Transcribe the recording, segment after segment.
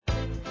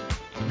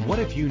What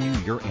if you knew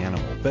your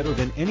animal better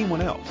than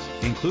anyone else,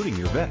 including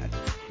your vet?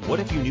 What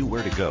if you knew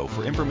where to go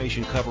for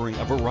information covering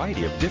a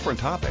variety of different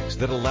topics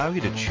that allow you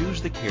to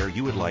choose the care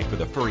you would like for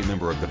the furry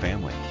member of the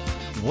family?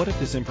 What if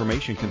this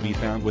information can be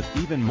found with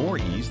even more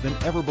ease than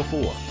ever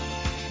before?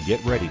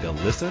 Get ready to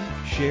listen,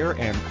 share,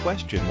 and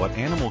question what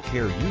animal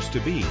care used to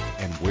be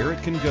and where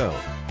it can go.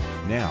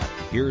 Now,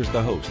 here's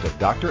the host of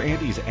Dr.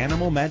 Andy's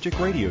Animal Magic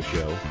Radio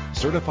Show,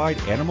 certified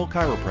animal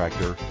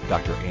chiropractor,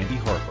 Dr. Andy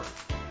Harper.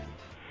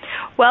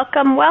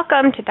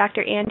 Welcome to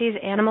Dr. Andy's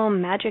Animal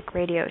Magic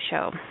Radio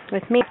Show.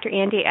 With me, Dr.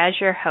 Andy, as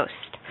your host.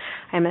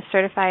 I'm a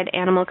certified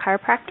animal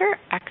chiropractor,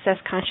 access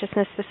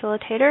consciousness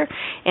facilitator,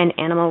 and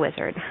animal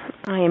wizard.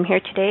 I am here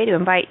today to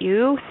invite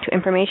you to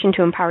information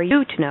to empower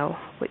you to know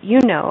what you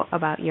know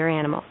about your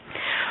animal.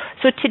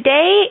 So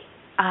today,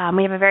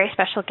 we have a very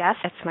special guest.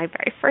 It's my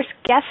very first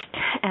guest,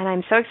 and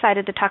I'm so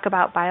excited to talk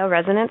about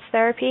bioresonance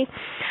therapy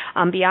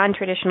beyond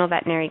traditional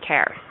veterinary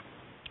care.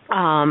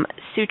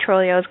 Sue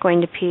Trolio is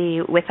going to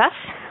be with us.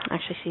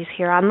 Actually, she's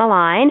here on the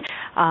line.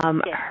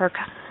 Hi,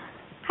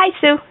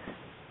 Sue.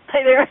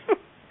 Hi there.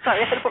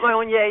 Sorry, I had to put my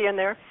own yay in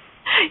there.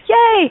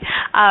 Yay!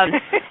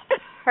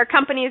 Her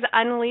company is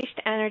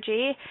Unleashed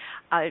Energy.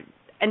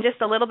 And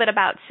just a little bit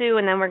about Sue,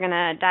 and then we're going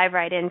to dive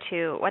right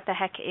into what the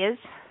heck is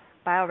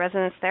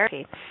bioresonance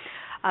therapy.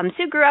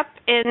 Sue grew up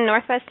in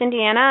Northwest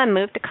Indiana and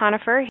moved to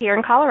Conifer here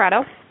in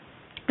Colorado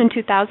in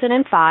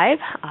 2005.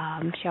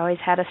 She always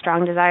had a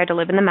strong desire to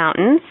live in the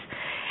mountains.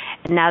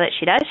 And now that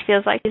she does, she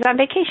feels like she's on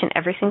vacation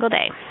every single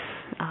day.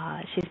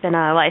 She's been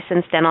a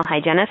licensed dental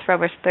hygienist for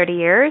over 30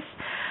 years.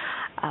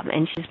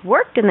 And she's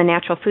worked in the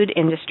natural food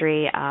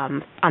industry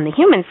on the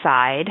human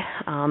side,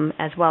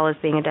 as well as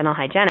being a dental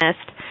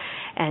hygienist.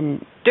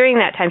 And during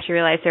that time, she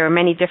realized there were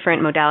many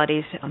different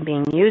modalities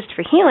being used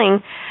for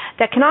healing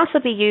that can also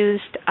be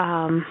used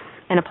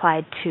and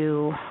applied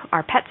to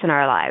our pets in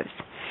our lives.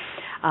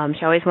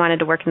 She always wanted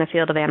to work in the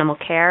field of animal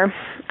care.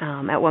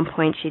 At one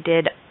point, she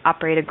did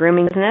operate a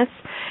grooming business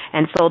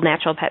and sold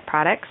natural pet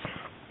products.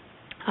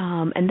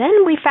 And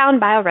then we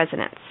found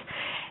bioresonance.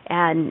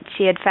 And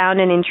she had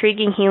found an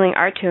intriguing healing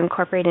art to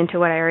incorporate into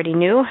what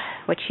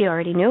she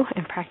already knew,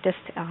 and practiced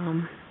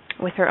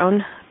with her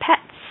own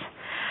pets.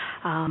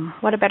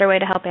 What a better way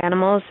to help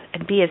animals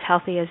and be as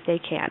healthy as they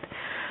can.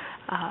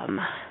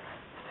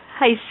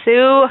 Hi,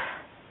 Sue.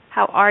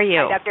 How are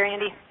you? Hi, Dr.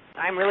 Andy.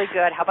 I'm really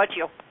good. How about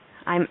you?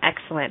 I'm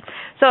excellent.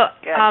 So,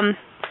 how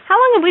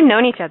long have we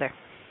known each other?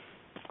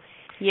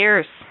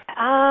 Years.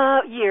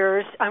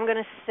 Years. I'm going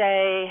to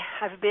say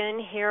I've been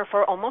here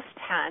for almost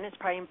 10. It's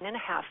probably 10 and a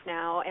half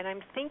now, and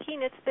I'm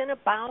thinking it's been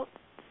about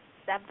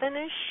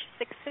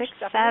 6-ish,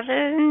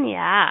 7.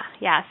 Yeah.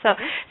 So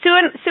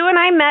Sue and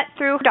I met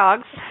through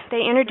dogs.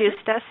 They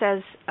introduced us,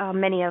 as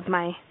many of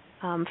my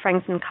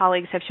friends and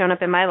colleagues have shown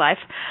up in my life,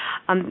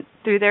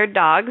 through their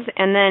dogs,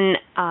 and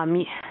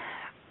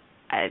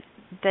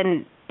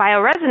then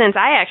bioresonance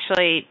I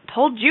actually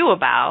told you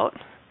about.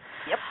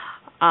 Yep.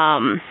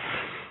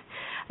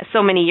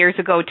 So many years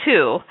ago,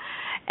 too.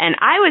 And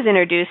I was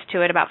introduced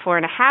to it about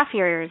 4.5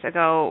 years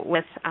ago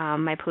with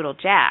my poodle,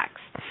 Jax.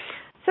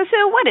 So,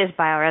 Sue, what is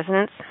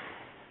bioresonance?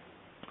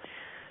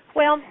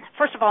 Well,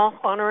 first of all,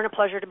 honor and a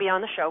pleasure to be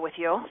on the show with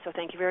you, so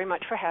thank you very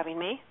much for having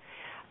me.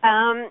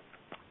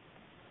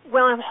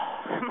 Well, I'm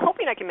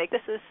hoping I can make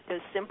this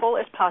as simple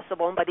as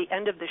possible, and by the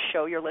end of the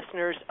show, your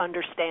listeners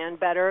understand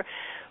better.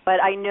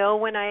 But I know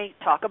when I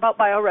talk about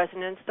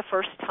bioresonance the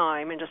first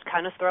time and just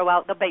kind of throw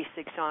out the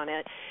basics on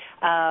it,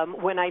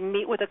 when I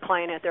meet with a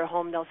client at their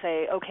home, they'll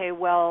say, okay,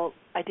 well,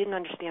 I didn't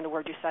understand a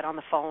word you said on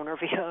the phone or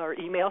via or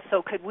email,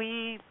 so could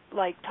we,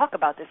 talk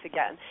about this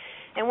again?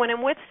 And when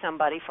I'm with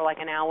somebody for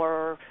an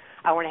hour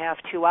and a half,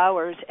 2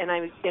 hours, and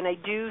I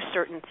do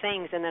certain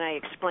things, and then I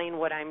explain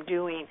what I'm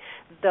doing,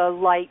 the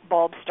light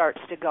bulb starts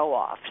to go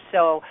off.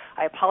 So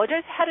I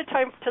apologize ahead of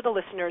time to the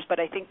listeners, but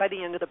I think by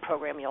the end of the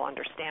program you'll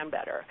understand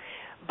better.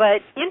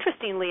 But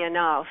interestingly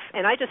enough,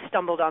 and I just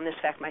stumbled on this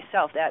fact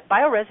myself, that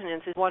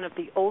bioresonance is one of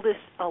the oldest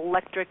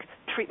electric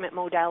treatment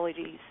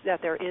modalities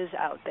that there is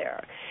out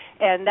there.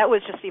 And that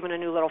was just even a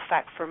new little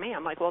fact for me.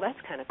 I'm like, well, that's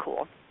kind of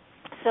cool.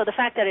 So the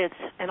fact that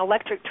it's an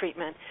electric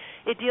treatment,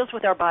 it deals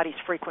with our body's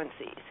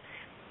frequencies.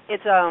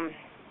 It's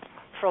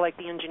for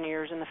the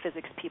engineers and the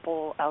physics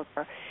people out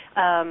there.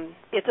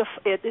 It's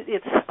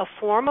a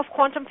form of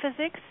quantum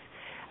physics.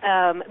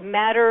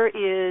 Matter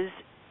is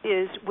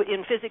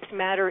in physics.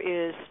 Matter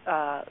is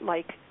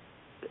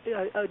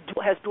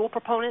has dual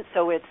proponents,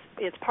 so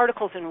it's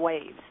particles and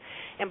waves.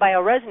 And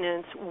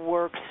bioresonance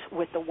works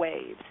with the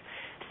waves.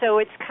 So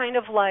it's kind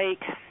of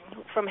like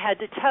from head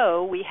to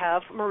toe we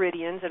have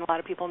meridians, and a lot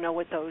of people know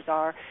what those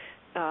are.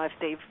 If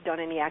they've done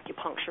any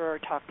acupuncture or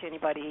talked to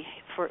anybody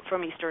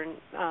from Eastern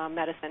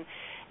medicine,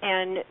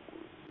 and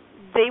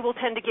they will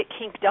tend to get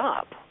kinked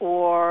up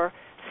or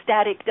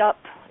staticked up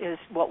is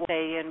what we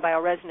say in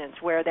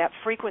bioresonance, where that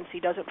frequency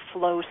doesn't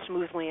flow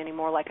smoothly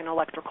anymore like an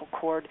electrical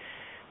cord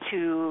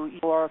to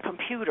your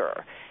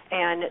computer,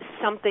 and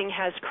something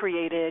has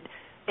created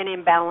an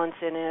imbalance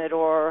in it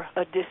or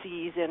a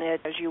dis-ease in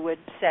it, as you would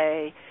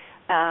say,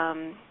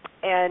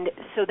 And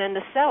so then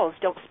the cells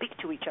don't speak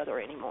to each other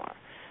anymore.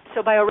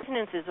 So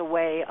bioresonance is a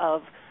way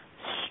of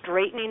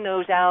straightening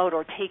those out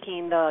or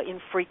taking the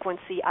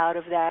infrequency out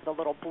of that, the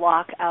little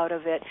block out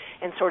of it,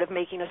 and sort of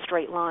making a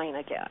straight line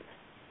again.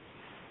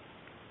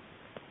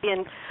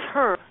 In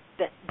turn,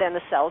 then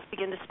the cells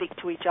begin to speak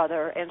to each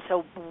other, and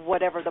so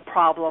whatever the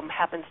problem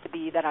happens to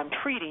be that I'm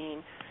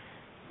treating,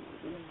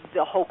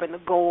 the hope and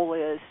the goal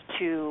is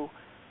to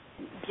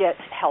get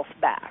health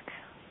back,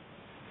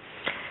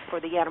 for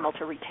the animal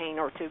to retain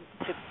or to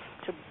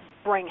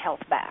bring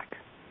health back.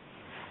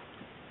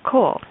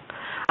 Cool.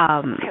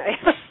 Okay.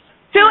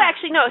 Sue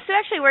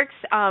actually works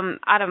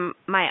out of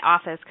my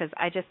office because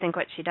I just think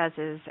what she does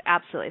is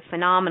absolutely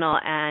phenomenal,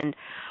 and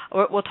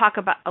we'll talk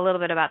about a little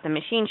bit about the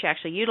machine she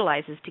actually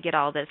utilizes to get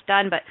all this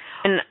done. But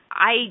and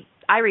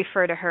I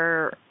refer to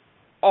her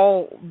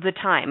all the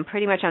time,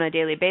 pretty much on a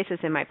daily basis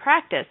in my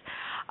practice.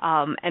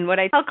 And what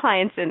I tell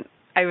clients, and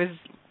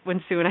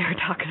when Sue and I were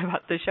talking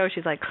about the show,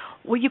 she's like,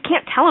 "Well, you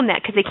can't tell them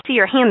that because they can see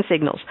your hand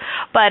signals."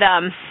 But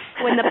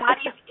when the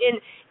body's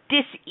in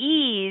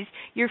dis-ease,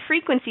 your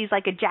frequency is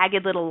like a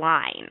jagged little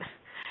line.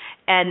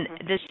 And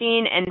the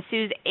machine and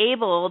Sue's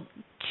able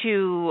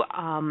to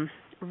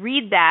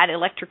read that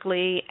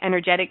electrically,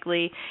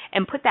 energetically,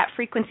 and put that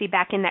frequency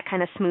back in that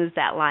kind of smooths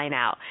that line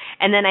out.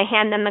 And then I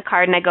hand them the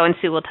card and I go, and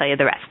Sue will tell you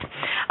the rest.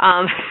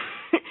 And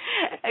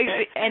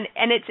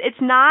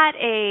it's not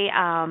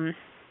a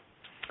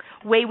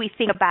way we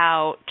think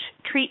about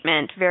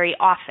treatment very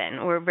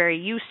often. We're very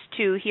used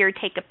to, here,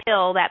 take a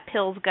pill. That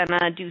pill's going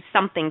to do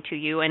something to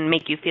you and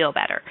make you feel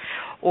better.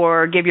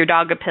 Or give your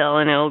dog a pill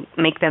and it'll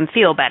make them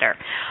feel better.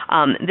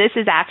 This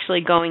is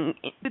actually going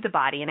into the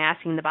body and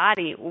asking the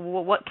body,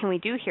 well, what can we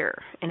do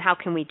here and how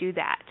can we do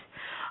that?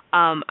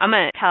 I'm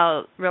going to tell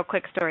a real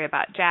quick story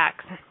about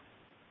Jax,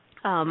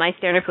 my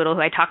standard poodle,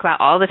 who I talk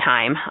about all the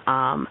time.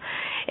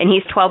 And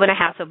he's 12 and a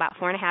half, so about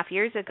 4.5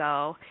 years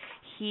ago,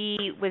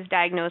 he was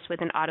diagnosed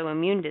with an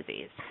autoimmune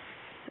disease,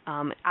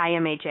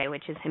 IMHA,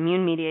 which is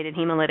immune-mediated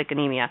hemolytic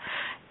anemia,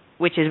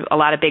 which is a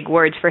lot of big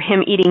words for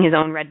him eating his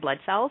own red blood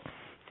cells.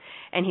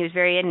 And he was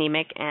very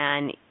anemic,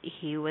 and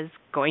he was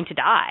going to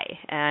die.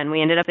 And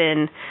we ended up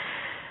in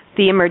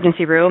the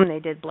emergency room. They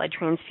did blood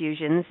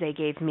transfusions. They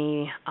gave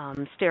me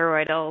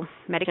steroidal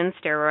medicine,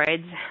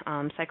 steroids,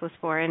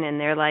 cyclosporin, and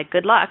they're like,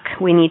 good luck.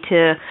 We need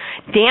to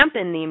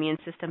dampen the immune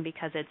system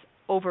because it's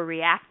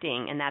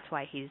overreacting, and that's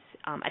why he's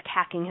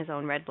attacking his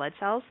own red blood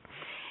cells.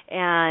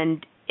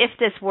 And if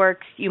this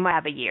works, you might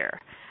have a year.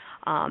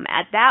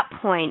 At that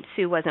point,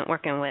 Sue wasn't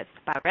working with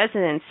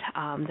bioresonance,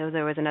 though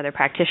there was another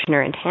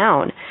practitioner in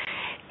town.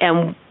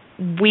 And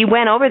we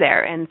went over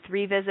there, and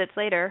 3 visits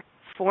later,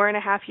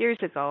 4.5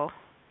 years ago,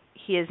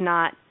 he has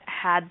not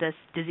had this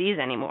disease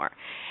anymore.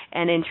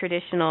 And in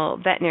traditional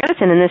veterinary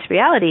medicine, in this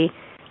reality,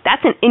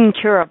 that's an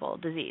incurable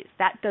disease.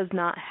 That does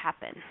not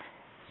happen.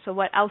 So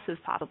what else is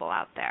possible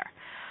out there?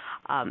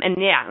 And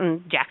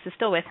Jax is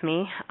still with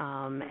me,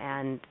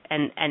 and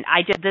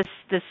I did this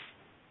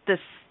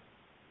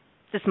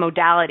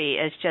modality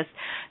is just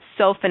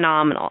so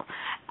phenomenal.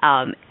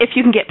 If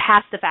you can get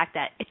past the fact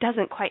that it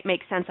doesn't quite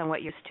make sense on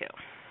what you're used to.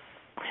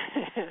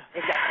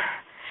 Exactly.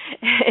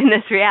 In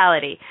this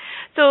reality.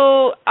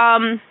 So,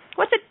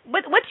 what's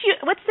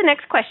the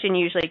next question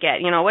you usually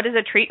get? What does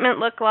a treatment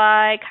look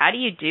like? How do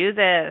you do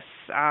this?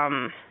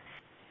 Yeah,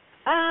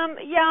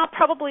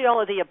 probably all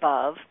of the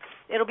above.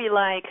 It'll be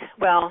like,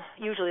 well,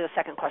 usually the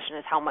second question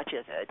is how much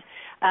is it?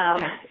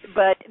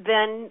 But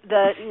then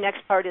the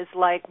next part is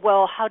like,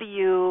 well, how do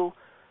you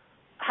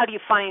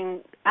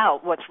find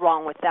out what's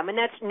wrong with them? And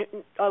that's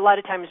a lot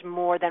of times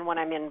more than when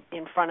I'm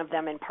in front of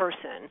them in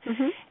person.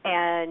 Mm-hmm.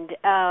 And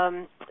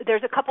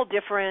there's a couple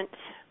different,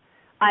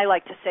 I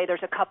like to say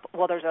there's a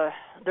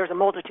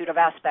multitude of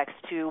aspects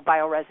to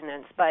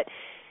bioresonance, but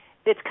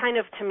it's kind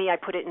of, to me, I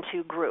put it in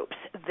 2 groups.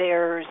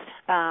 There's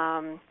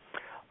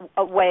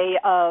a way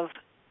of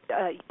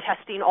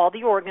testing all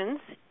the organs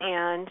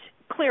and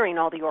clearing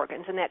all the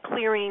organs, and that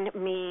clearing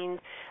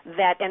means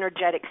that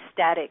energetic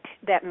static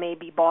that may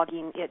be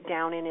bogging it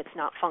down and it's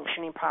not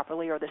functioning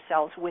properly, or the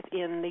cells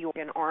within the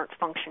organ aren't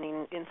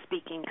functioning and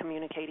speaking,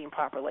 communicating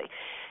properly.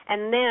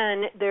 And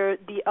then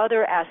the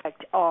other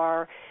aspect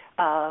are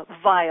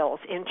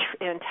vials, and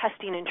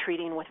testing and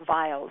treating with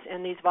vials.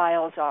 And these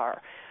vials are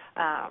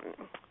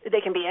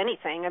they can be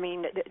anything. I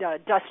mean,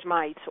 dust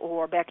mites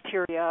or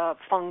bacteria,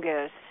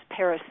 fungus,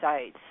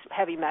 parasites,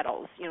 heavy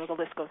metals, the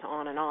list goes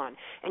on.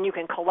 And you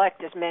can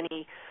collect as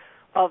many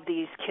of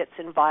these kits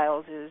and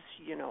vials as,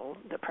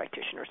 the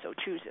practitioner so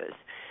chooses.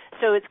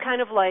 So it's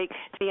kind of like,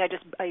 to me,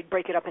 I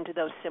break it up into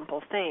those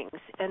simple things.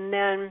 And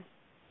then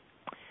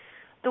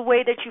the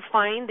way that you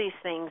find these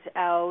things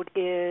out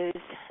is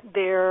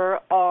there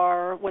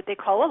are what they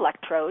call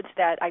electrodes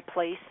that I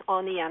place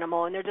on the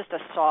animal, and they're just a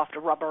soft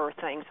rubber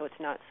thing, so it's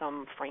not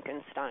some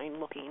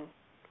Frankenstein-looking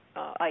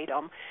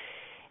item.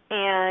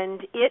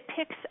 And it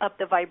picks up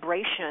the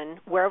vibration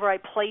wherever I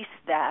place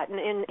that.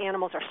 And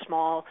animals are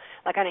small.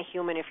 Like on a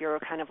human, if you're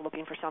kind of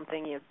looking for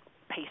something, you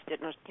paste it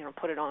and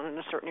put it on in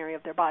a certain area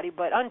of their body.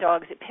 But on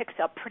dogs, it picks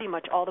up pretty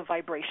much all the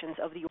vibrations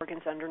of the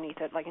organs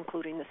underneath it, like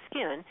including the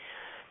skin.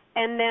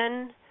 And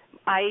then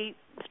I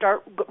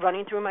start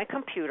running through my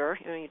computer.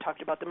 You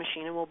talked about the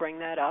machine, and we'll bring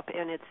that up.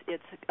 And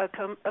it's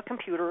a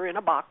computer in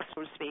a box,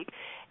 so to speak.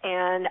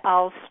 And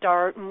I'll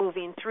start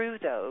moving through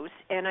those.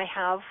 And I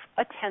have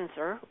a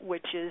tensor,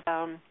 which is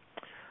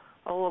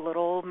a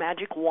little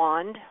magic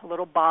wand, a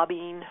little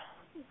bobbing.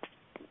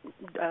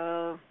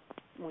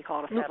 We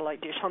call it a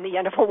satellite dish on the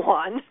end of a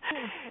wand.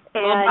 A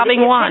little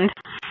bobbing wand.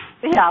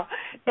 Yeah,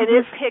 and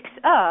it picks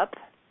up.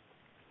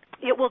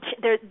 It will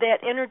that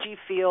energy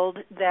field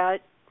that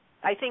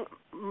I think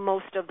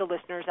most of the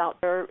listeners out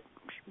there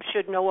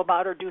should know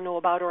about or do know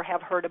about or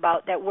have heard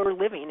about, that we're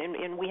living,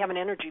 and we have an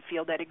energy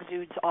field that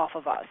exudes off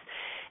of us.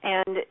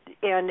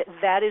 And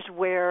that is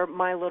where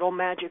my little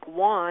magic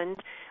wand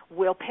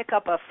will pick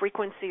up a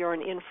frequency or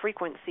an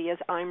infrequency as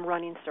I'm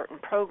running certain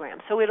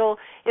programs. So it'll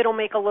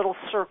make a little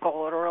circle,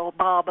 or it'll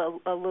bob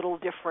a little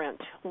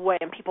different way,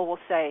 and people will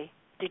say,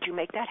 "Did you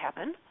make that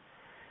happen?"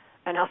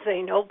 And I'll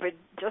say, "Nope, it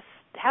just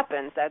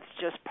happens." That's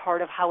just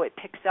part of how it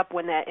picks up.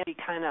 When that energy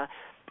kind of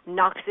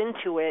knocks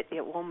into it,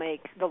 it will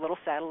make the little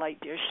satellite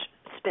dish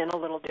spin a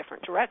little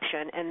different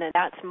direction, and then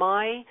that's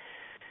my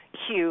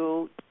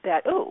cue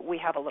that, oh, we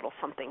have a little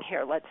something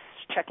here. Let's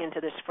check into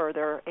this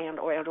further,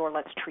 or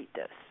let's treat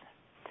this.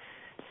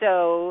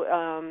 So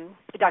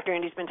Dr.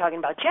 Andy's been talking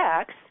about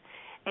Jax,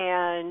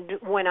 and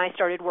when I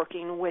started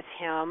working with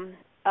him,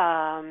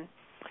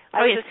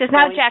 because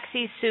now Jax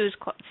sees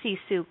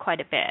Sue quite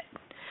a bit,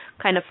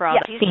 kind of for all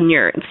the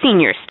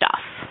senior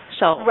stuff.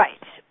 So right.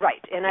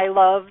 And I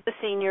love the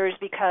seniors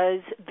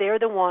because they're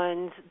the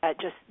ones that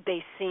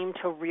they seem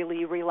to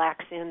really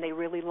relax in. They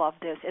really love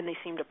this, and they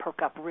seem to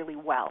perk up really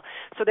well.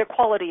 So their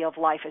quality of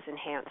life is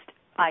enhanced,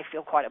 I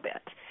feel, quite a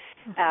bit.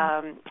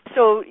 Mm-hmm.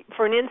 So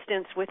for an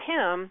instance with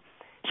him,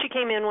 she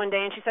came in one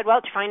day and she said,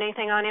 "Well, did you find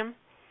anything on him?"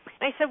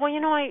 And I said, "Well,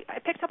 I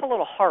picked up a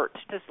little heart,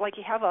 just like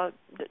you have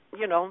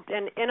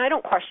and I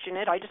don't question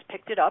it. I just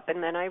picked it up,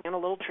 and then I ran a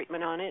little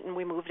treatment on it, and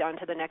we moved on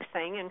to the next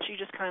thing." And she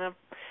just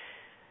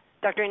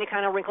Dr. Andy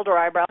kind of wrinkled her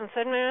eyebrows and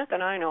said, "Nah,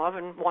 then I know of,"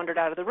 and wandered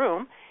out of the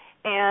room.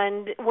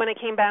 And when I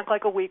came back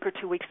like a week or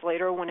 2 weeks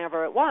later,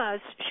 whenever it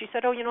was, she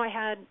said, "Oh, I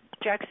had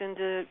Jackson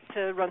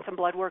to run some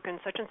blood work and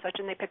such,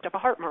 and they picked up a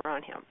heart murmur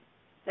on him."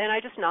 And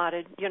I just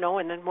nodded,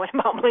 and then went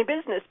about my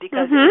business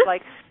because it was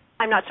like,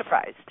 I'm not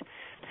surprised.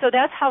 So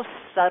that's how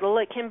subtle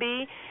it can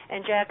be.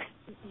 And Jax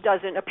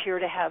doesn't appear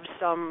to have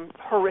some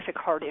horrific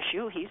heart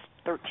issue. He's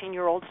a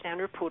 13-year-old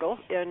standard poodle,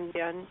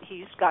 and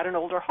he's got an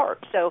older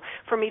heart. So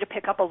for me to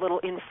pick up a little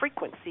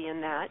infrequency in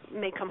that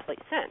made complete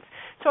sense.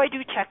 So I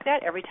do check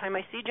that every time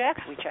I see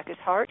Jax. We check his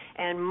heart,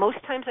 and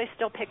most times I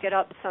still pick it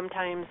up,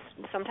 sometimes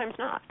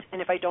not.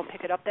 And if I don't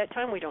pick it up that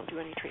time, we don't do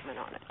any treatment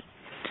on it.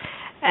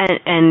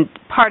 And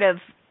part of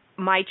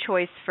my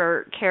choice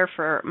for care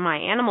for my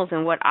animals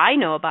and what I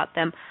know about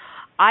them,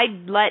 I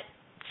let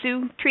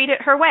Sue treat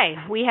it her way.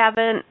 We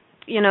haven't,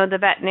 the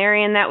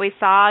veterinarian that we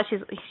saw, she's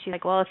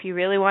like, "Well, if you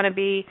really want to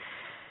be,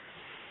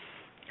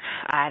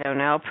 I don't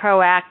know,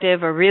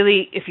 proactive, or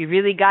really, if you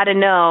really got to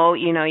know,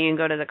 you can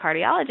go to the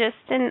cardiologist."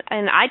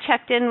 And I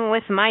checked in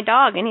with my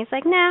dog, and he's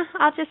like, "Nah,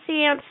 I'll just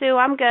see Aunt Sue.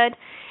 I'm good."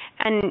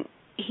 And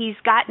he's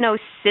got no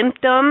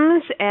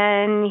symptoms,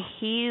 and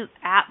he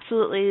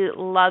absolutely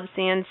loves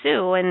Aunt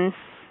Sue, and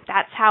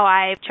that's how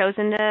I've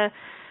chosen to,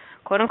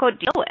 quote-unquote,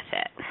 deal with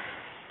it.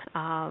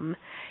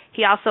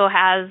 He also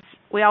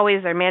we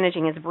always are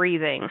managing his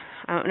breathing.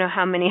 I don't know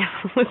how many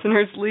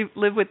listeners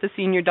live with the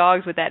senior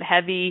dogs with that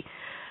heavy,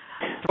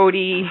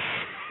 throaty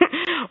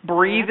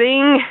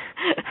breathing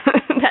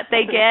that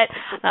they get.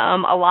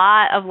 A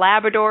lot of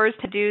Labradors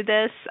to do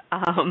this.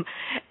 And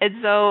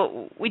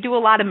so we do a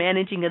lot of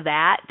managing of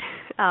that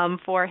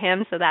for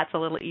him, so that's a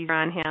little easier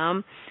on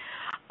him.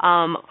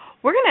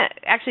 We're going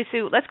to, actually,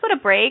 Sue, let's go to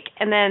break,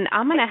 and then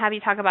I'm going to have you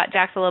talk about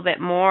Jax a little bit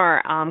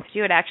more, because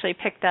you had actually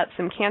picked up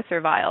some cancer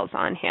vials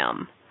on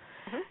him.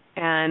 Mm-hmm.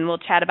 And we'll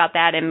chat about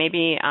that, and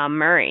maybe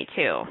Murray,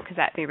 too, because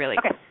that'd be really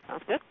cool.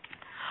 Sounds good.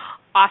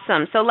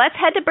 Awesome. So let's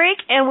head to break,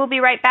 and we'll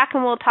be right back,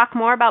 and we'll talk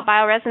more about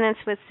bioresonance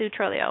with Sue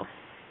Trolio.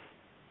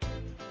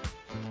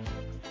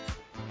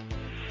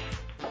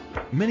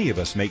 Many of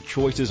us make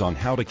choices on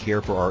how to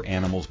care for our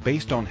animals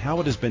based on how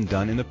it has been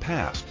done in the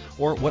past,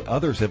 or what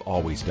others have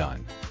always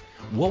done.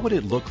 What would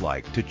it look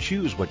like to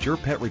choose what your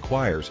pet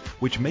requires,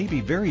 which may be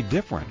very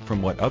different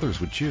from what others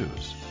would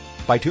choose?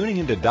 By tuning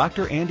into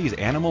Dr. Andy's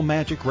Animal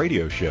Magic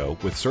Radio Show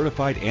with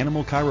certified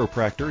animal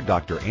chiropractor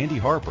Dr. Andy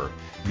Harper,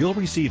 you'll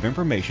receive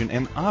information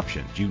and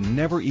options you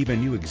never even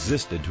knew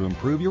existed to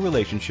improve your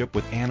relationship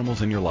with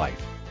animals in your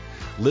life.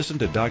 Listen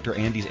to Dr.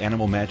 Andy's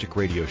Animal Magic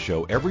Radio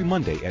Show every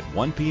Monday at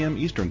 1 p.m.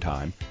 Eastern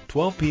Time,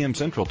 12 p.m.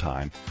 Central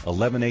Time,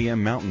 11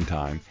 a.m. Mountain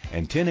Time,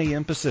 and 10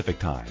 a.m. Pacific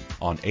Time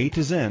on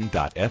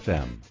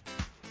A2Zen.fm.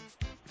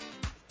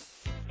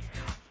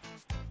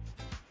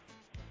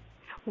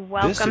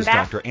 Welcome this is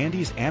back. Dr.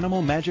 Andy's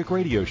Animal Magic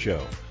Radio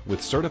Show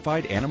with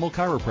certified animal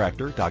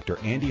chiropractor Dr.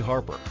 Andy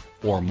Harper,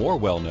 or more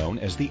well known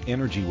as the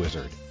Energy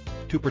Wizard.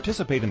 To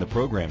participate in the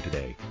program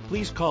today,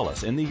 please call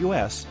us in the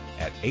U.S.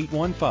 at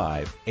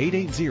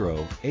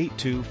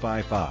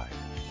 815-880-8255.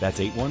 That's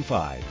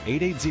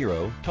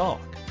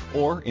 815-880-TALK.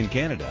 Or in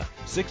Canada,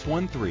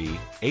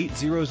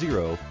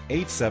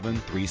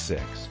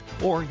 613-800-8736.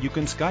 Or you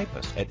can Skype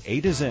us at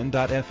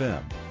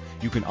a2zen.fm.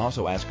 You can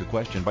also ask a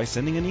question by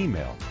sending an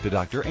email to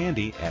Dr.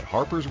 Andy at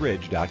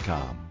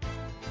harpersridge.com.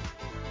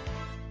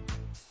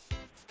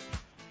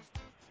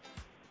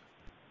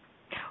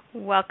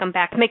 Welcome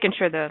back. Making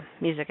sure the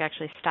music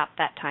actually stopped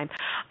that time.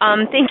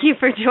 Thank you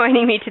for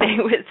joining me today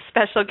with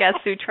special guest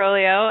Sue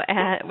Trolio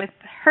with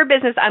her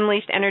business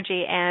Unleashed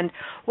Energy and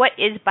what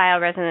is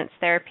bioresonance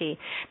therapy.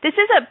 This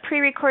is a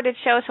pre-recorded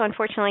show, so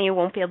unfortunately you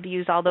won't be able to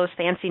use all those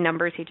fancy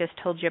numbers he just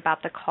told you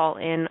about to call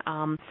in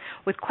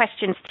with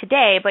questions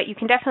today, but you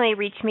can definitely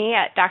reach me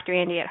at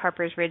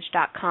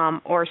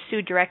drandy@harpersridge.com or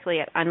Sue directly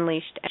at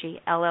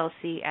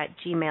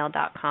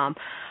unleashedllc@gmail.com.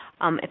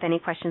 If any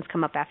questions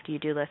come up after you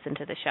do listen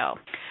to the show.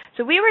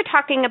 So we were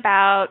talking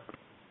about,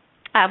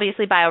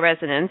 obviously,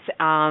 bioresonance.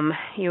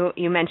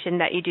 You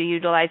mentioned that you do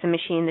utilize a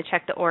machine to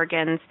check the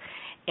organs,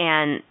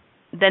 and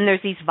then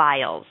there's these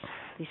vials,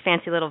 these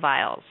fancy little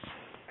vials.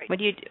 Right. What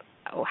do you do?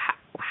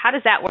 How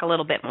does that work a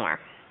little bit more?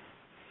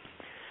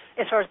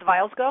 As far as the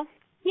vials go?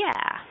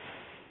 Yeah.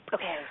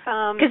 Okay.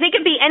 Because they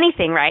could be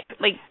anything, right?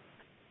 Like,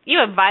 you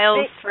have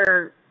vials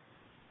for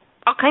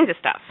all kinds of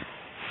stuff.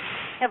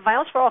 Have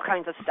vials for all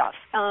kinds of stuff.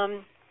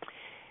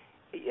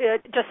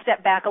 Just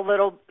step back a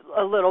little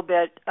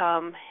bit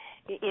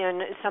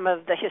in some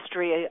of the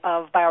history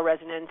of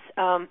bioresonance.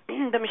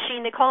 The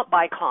machine, they call it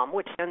BICOM,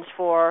 which stands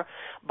for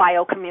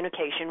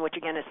biocommunication, which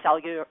again is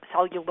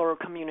cellular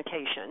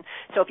communication.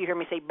 So if you hear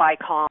me say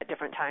BICOM at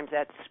different times,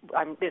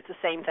 it's the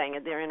same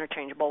thing. They're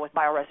interchangeable with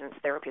bioresonance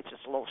therapy. It's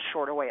just a little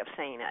shorter way of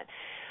saying it.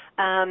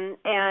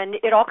 And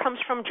it all comes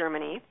from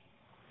Germany.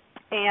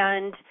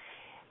 And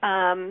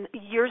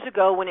years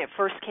ago when it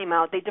first came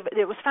out,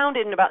 it was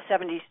founded in about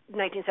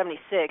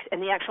 1976,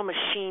 and the actual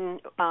machine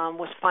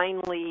was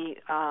finally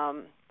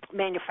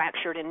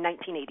manufactured in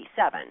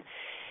 1987.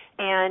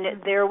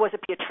 And there was a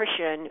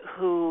pediatrician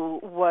who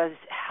was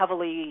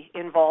heavily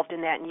involved in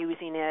that and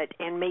using it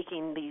and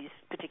making these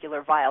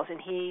particular vials.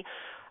 And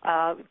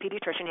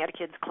pediatrician, had a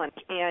kids clinic,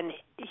 and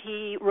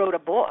he wrote a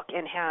book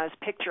and has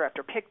picture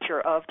after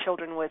picture of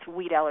children with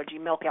wheat allergy,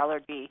 milk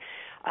allergy,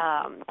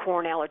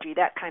 corn allergy,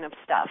 that kind of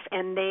stuff.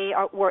 And they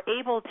were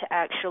able to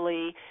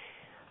actually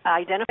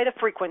identify the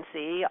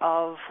frequency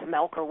of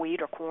milk or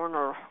wheat or corn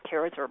or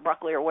carrots or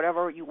broccoli or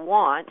whatever you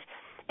want,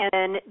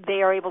 and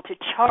they are able to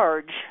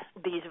charge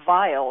these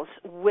vials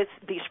with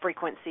these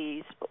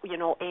frequencies,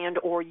 and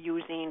or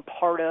using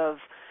part of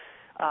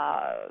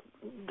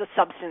the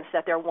substance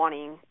that they're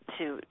wanting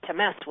to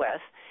mess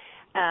with.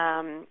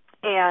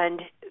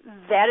 And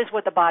that is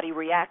what the body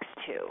reacts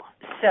to.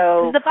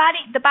 So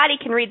the body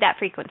can read that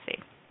frequency.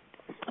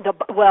 The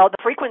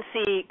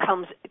frequency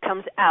comes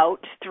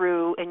out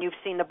through, and you've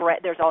seen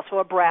there's also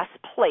a brass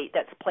plate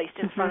that's placed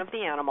in front of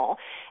the animal,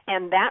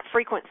 and that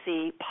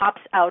frequency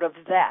pops out of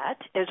that,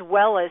 as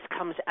well as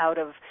comes out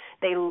of,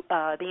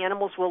 the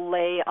animals will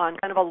lay on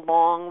kind of a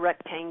long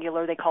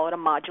rectangular, they call it a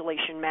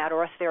modulation mat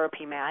or a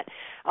therapy mat,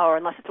 or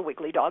unless it's a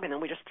wiggly dog, and then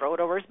we just throw it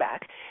over his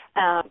back.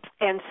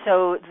 And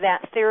so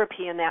that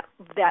therapy and that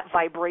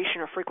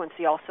vibration or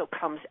frequency also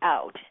comes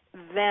out.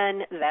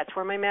 Then that's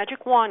where my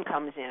magic wand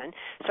comes in.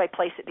 So I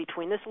place it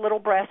between this little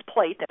brass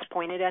plate that's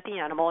pointed at the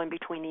animal and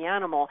between the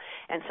animal.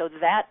 And so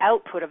that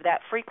output of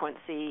that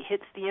frequency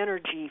hits the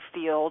energy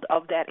field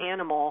of that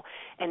animal,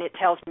 and it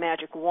tells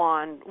magic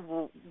wand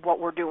what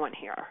we're doing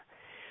here.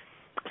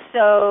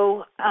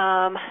 So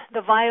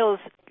the vials,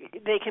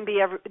 they can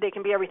be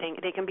everything.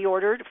 They can be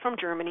ordered from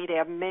Germany. They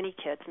have many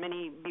kits,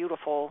 many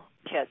beautiful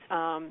kits,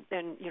 and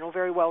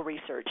very well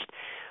researched.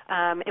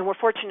 And we're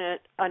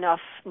fortunate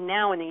enough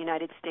now in the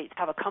United States to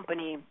have a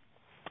company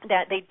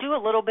that they do a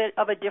little bit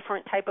of a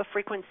different type of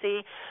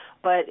frequency,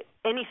 but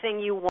anything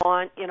you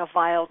want in a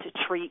vial to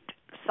treat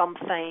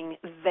something,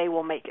 they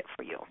will make it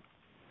for you.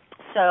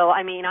 So,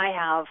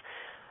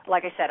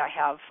 like I said, I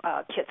have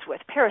kits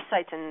with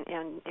parasites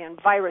and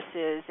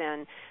viruses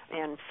and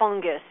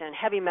fungus and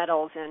heavy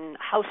metals and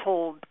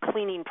household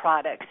cleaning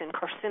products and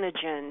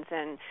carcinogens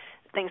and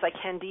things like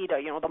candida,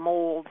 the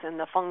molds and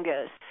the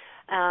fungus.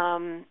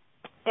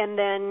 And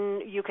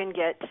then you can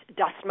get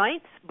dust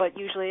mites, but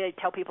usually I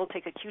tell people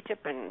take a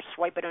Q-tip and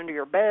swipe it under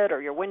your bed or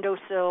your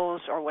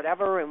windowsills or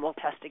whatever, and we'll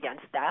test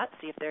against that,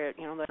 see if the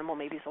animal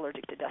maybe is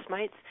allergic to dust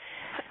mites.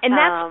 And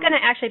that's going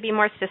to actually be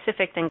more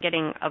specific than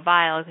getting a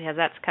vial, because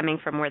that's coming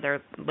from where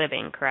they're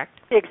living, correct?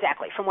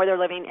 Exactly, from where they're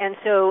living. And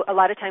so a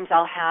lot of times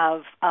I'll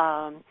have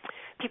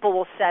people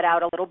will set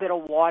out a little bit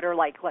of water,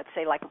 let's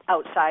say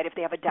outside if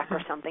they have a deck or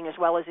something, as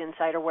well as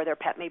inside or where their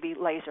pet maybe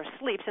lays or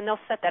sleeps, and they'll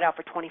set that out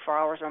for 24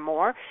 hours or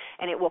more,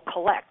 and it will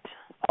collect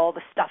all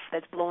the stuff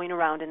that's blowing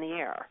around in the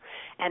air.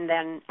 And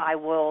then I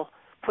will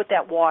put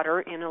that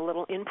water in a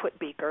little input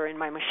beaker in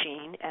my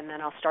machine, and then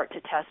I'll start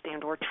to test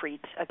and or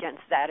treat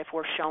against that if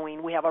we're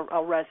showing we have a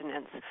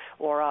resonance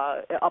or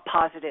a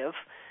positive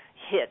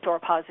hit or a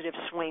positive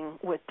swing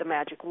with the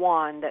magic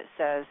wand that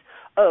says,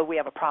 oh, we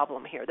have a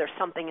problem here. There's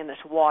something in this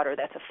water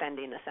that's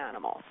offending this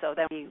animal. So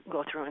then we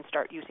go through and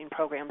start using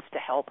programs to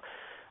help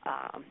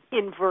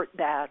invert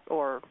that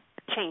or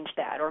change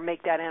that or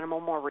make that animal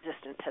more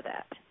resistant to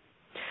that.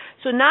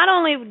 So not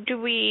only do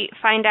we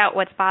find out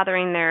what's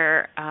bothering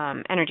their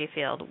energy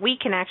field, we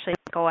can actually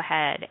go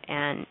ahead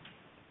and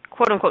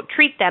quote-unquote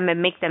treat them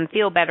and make them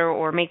feel better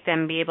or make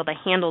them be able to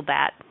handle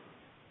that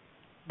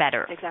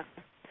better.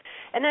 Exactly.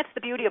 And that's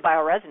the beauty of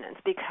bioresonance,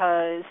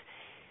 because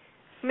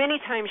many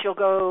times you'll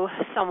go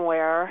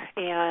somewhere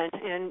and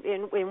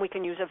we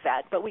can use a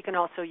vet, but we can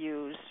also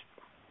use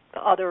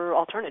other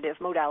alternative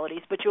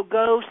modalities. But you'll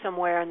go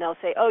somewhere and they'll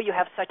say, oh, you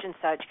have such and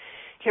such.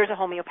 Here's a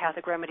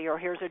homeopathic remedy, or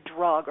here's a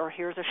drug, or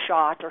here's a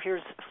shot, or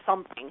here's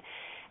something.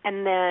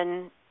 And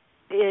then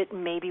it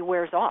maybe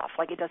wears off,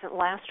 like it doesn't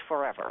last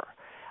forever.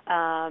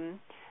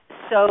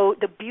 So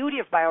the beauty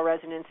of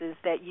bioresonance is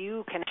that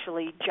you can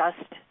actually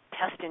just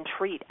test and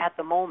treat at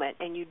the moment,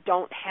 and you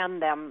don't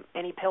hand them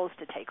any pills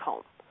to take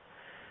home.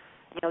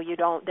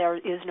 There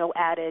is no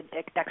added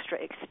extra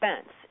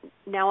expense.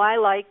 Now, I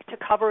like to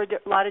cover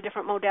a lot of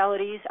different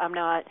modalities. I'm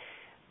not,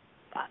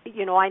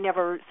 I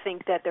never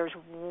think that there's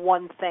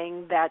one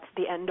thing that's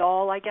the end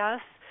all, I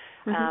guess.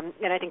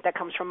 Mm-hmm. And I think that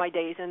comes from my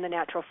days in the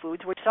natural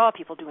foods, which saw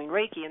people doing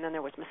Reiki, and then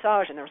there was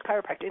massage, and there was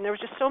chiropractic, and there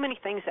was just so many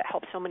things that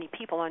help so many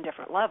people on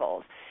different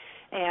levels.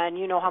 And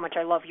you know how much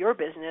I love your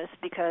business,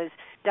 because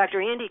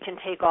Dr. Andy can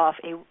take off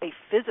a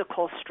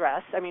physical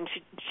stress. I mean,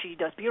 she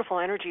does beautiful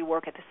energy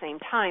work at the same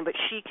time, but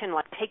she can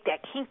take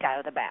that kink out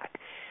of the back.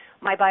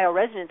 My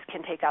bioresonance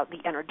can take out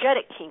the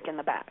energetic kink in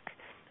the back.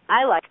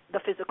 I like the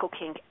physical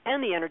kink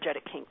and the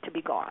energetic kink to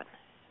be gone.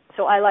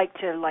 So I like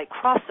to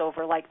cross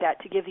over like that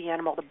to give the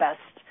animal the best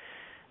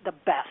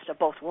of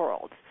both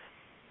worlds.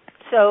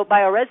 So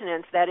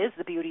bioresonance, that is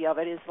the beauty of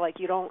it, is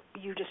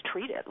you just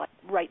treat it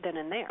right then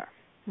and there.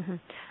 Mm-hmm.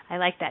 I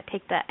like that.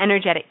 Take the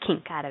energetic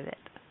kink out of it.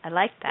 I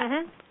like that.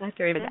 Mm-hmm. I have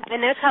to remember that.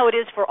 And that's how it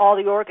is for all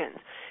the organs.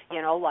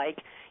 Like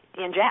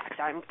in Jack's,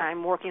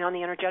 I'm working on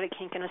the energetic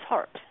kink in his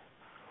heart.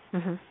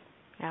 Mm-hmm.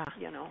 Yeah.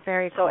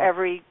 Very cool. So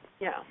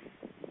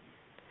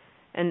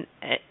And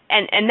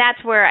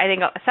that's where I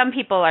think some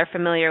people are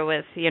familiar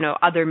with,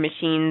 other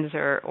machines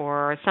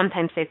or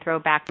sometimes they throw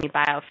back me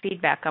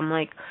biofeedback. I'm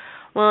like,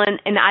 well,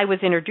 and I was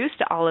introduced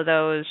to all of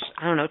those,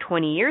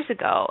 20 years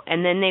ago,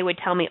 and then they would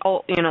tell me,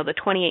 the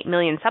 28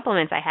 million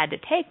supplements I had to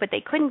take, but they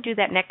couldn't do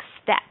that next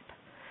step,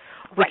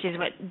 which is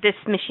what this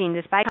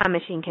Bicom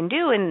machine can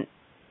do, and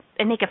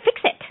they can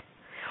fix it.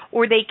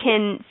 Or they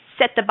can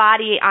set the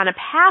body on a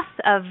path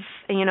of,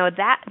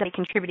 that they're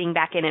contributing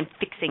back in and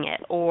fixing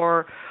it,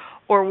 or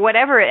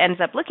whatever it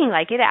ends up looking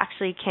like, it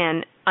actually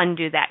can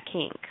undo that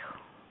kink,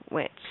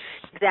 which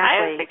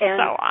I think is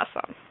so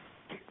awesome.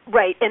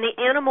 Right, and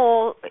the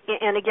animal,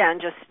 and again,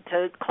 just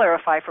to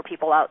clarify for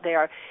people out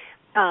there,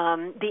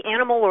 the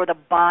animal or the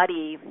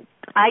body,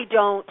 I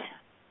don't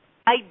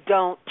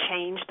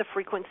change the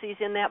frequencies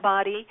in that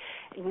body,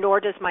 nor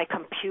does my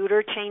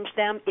computer change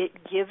them. It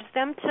gives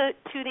them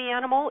to the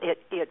animal.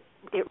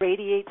 It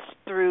radiates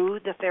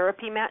through the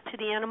therapy mat to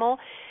the animal.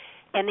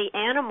 And the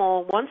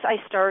animal, once I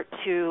start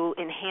to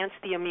enhance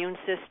the immune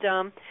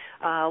system,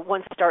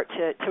 once I start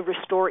to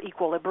restore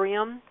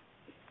equilibrium,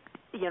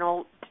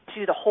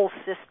 to the whole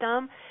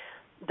system,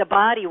 the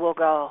body will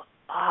go,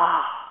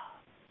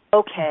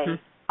 okay,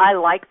 I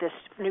like this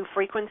new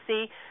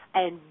frequency,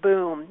 and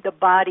boom, the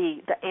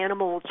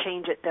animal will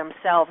change it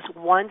themselves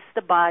once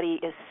the body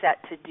is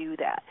set to do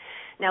that.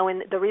 Now,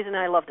 the reason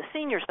I love the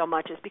seniors so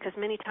much is because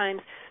many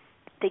times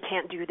they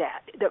can't do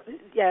that.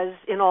 As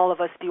in all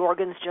of us, the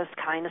organs just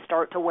kind of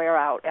start to wear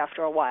out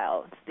after a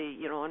while. It's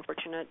the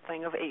unfortunate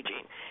thing of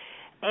aging.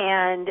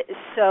 And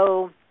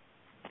so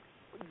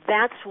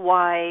that's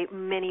why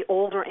many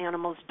older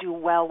animals do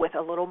well with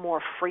a little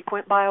more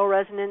frequent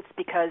bioresonance,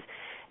 because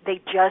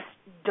they just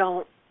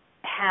don't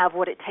have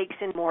what it takes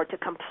anymore to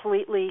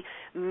completely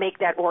make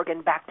that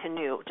organ back to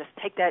new. Just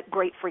take that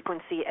great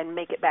frequency and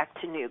make it back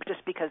to new,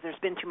 just because there's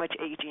been too much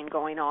aging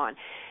going on.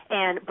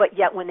 But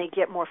yet when they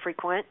get more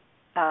frequent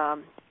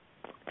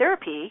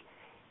therapy,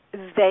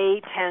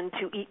 they tend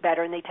to eat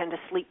better, and they tend to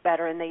sleep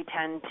better, and they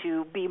tend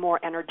to be more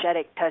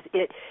energetic, because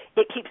it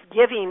keeps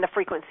giving the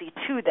frequency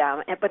to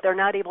them, but they're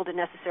not able to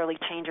necessarily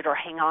change it or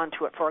hang on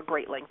to it for a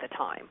great length of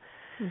time.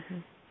 Mm-hmm.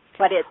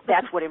 But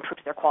that's what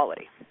improves their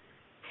quality.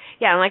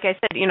 Yeah, and like I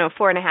said,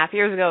 4.5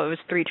 years ago, it was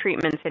 3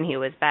 treatments, and he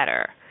was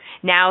better.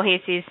 Now he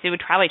sees to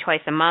probably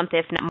twice a month,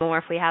 if not more,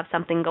 if we have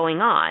something going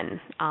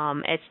on.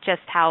 It's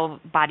just how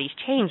bodies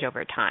change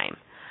over time.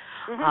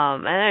 Mm-hmm.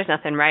 And there's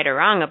nothing right or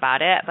wrong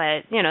about it,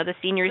 but, the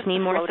seniors need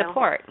more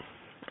support.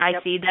 I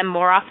see them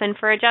more often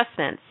for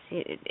adjustments.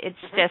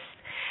 It's just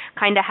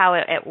kind of how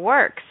it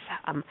works.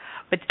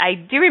 But I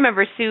do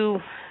remember Sue,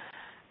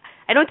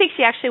 I don't think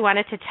she actually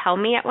wanted to tell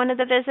me at one of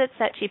the visits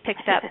that she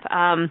picked up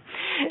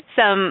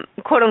some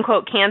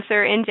quote-unquote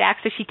cancer in Jack,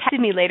 so she texted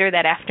me later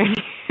that afternoon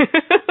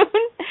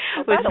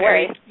was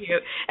very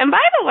cute. And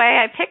by the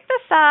way, I picked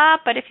this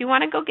up, but if you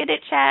want to go get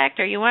it checked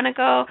or you want to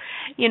go,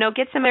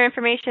 get some more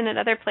information at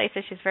other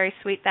places, she's very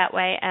sweet that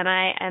way. And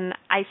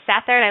I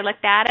sat there and I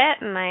looked at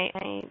it and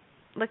I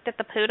looked at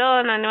the poodle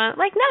and I went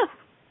like, no,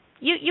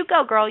 you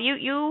go, girl.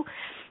 You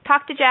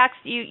talk to Jax.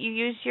 You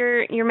use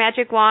your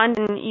magic wand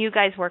and you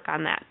guys work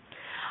on that.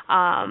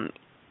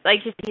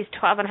 Like he's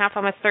 12 and a half,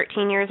 almost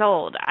 13 years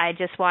old. I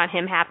just want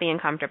him happy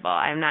and comfortable.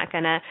 I'm not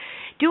going to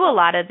do a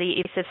lot of the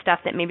evasive stuff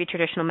that maybe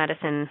traditional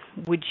medicine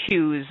would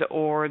choose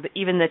or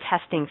even the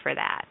testing for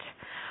that.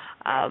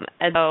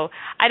 And so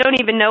I don't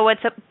even know what's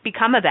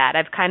become of that.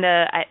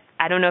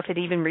 I don't know if it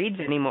even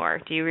reads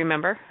anymore. Do you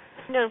remember?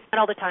 No, not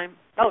all the time.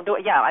 Oh,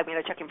 yeah, I mean,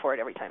 I check him for it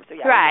every time, so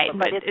yeah. Right.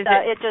 But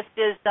it just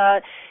is,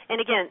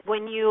 and again,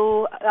 when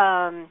you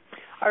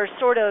are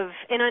sort of,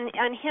 and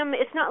on him,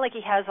 it's not like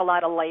he has a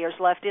lot of layers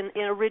left.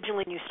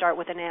 Originally, you start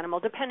with an animal,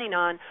 depending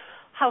on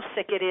how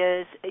sick it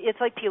is. It's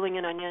like peeling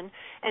an onion.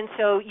 And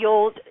so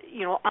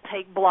I'll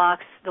take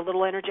blocks, the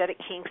little energetic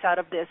kinks out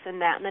of this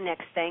and that and the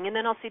next thing, and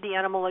then I'll see the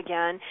animal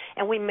again.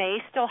 And we may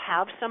still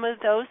have some of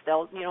those.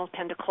 They'll,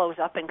 tend to close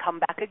up and come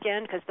back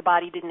again because the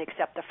body didn't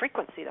accept the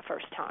frequency the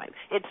first time.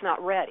 It's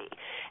not ready.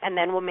 And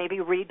then we'll maybe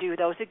redo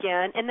those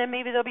again, and then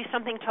maybe there'll be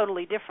something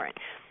totally different.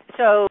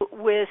 So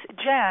with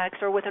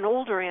Jax or with an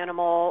older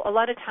animal, a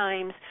lot of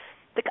times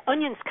the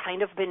onion's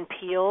kind of been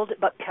peeled,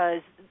 but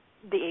because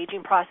the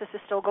aging process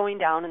is still going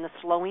down and the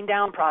slowing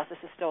down process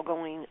is still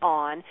going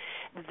on,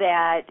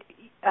 that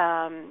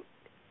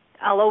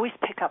I'll always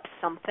pick up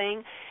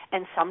something,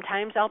 and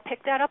sometimes I'll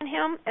pick that up on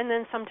him, and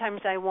then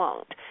sometimes I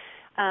won't.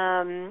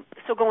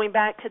 So going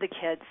back to the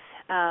kits,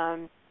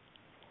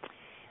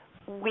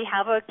 we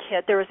have a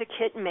kit. There is a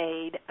kit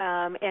made,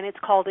 and it's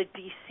called a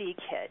DC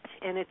kit,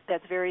 and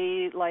that's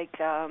very like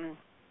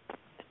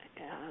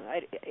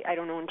I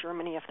don't know in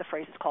Germany if the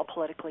phrase is called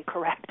politically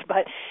correct,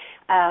 but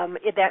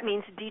that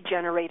means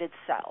degenerated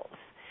cells.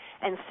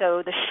 And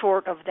so the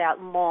short of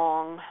that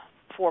long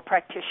for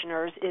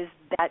practitioners is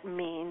that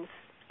means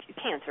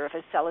cancer. If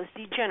a cell is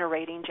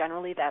degenerating,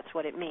 generally that's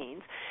what it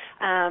means.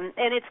 And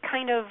it's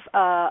kind of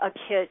a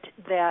kit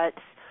that's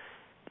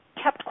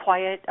kept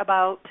quiet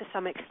about to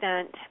some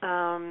extent.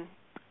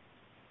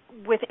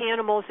 With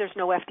animals, there's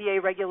no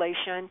FDA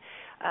regulation,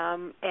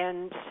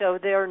 and so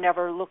they're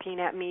never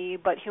looking at me.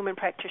 But human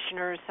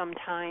practitioners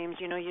sometimes,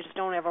 you just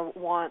don't ever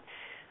want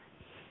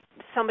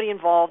somebody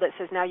involved that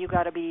says, now you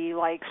got to be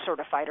like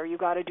certified, or you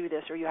got to do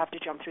this, or you have to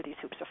jump through these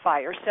hoops of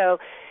fire. So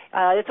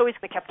it's always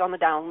been kept on the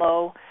down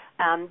low.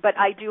 But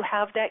I do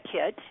have that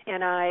kit,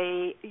 and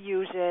I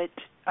use it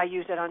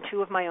on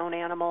 2 of my own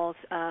animals.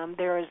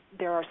 There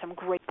are some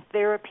great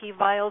therapy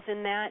vials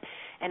in that,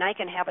 and I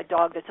can have a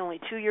dog that's only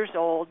 2 years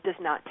old, does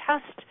not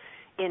test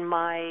in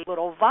my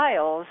little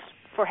vials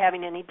for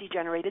having any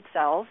degenerated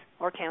cells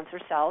or cancer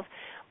cells,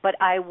 but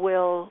I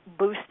will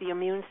boost the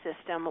immune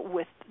system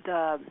with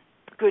the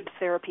good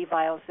therapy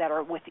vials that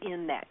are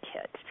within that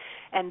kit.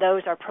 And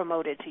those are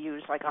promoted to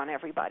use like on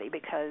everybody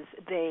because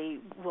they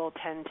will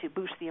tend to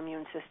boost the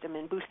immune system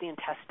and boost the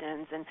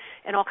intestines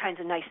and all kinds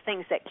of nice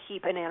things that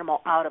keep an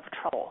animal out of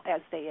trouble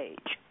as they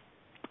age.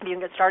 If you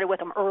can get started with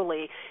them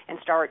early and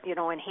start,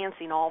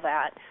 enhancing all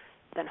that,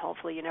 then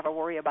hopefully you never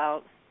worry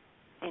about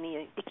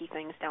any icky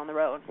things down the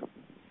road. Does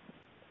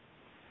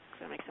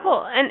that make sense?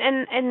 Cool.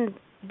 And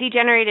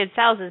degenerated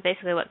cells is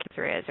basically what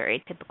cancer is, or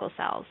atypical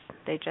cells.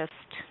 They just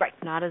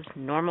not as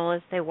normal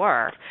as they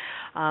were,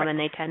 and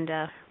they tend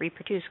to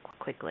reproduce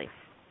quickly.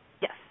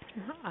 Yes.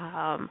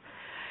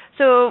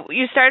 So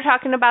you started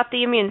talking about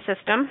the immune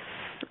system.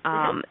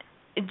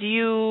 Do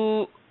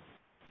you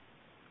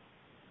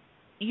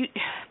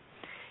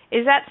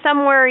is that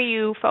somewhere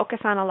you focus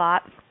on a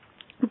lot,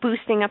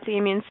 boosting up the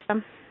immune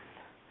system?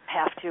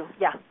 Have to,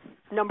 yeah.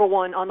 Number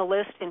 1 on the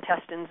list,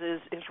 intestines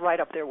is right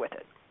up there with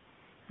it.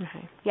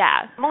 Okay.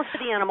 Yeah. Most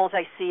of the animals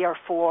I see are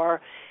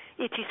for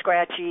itchy,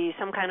 scratchy,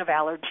 some kind of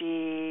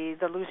allergy,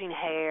 they're losing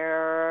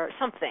hair,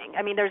 something.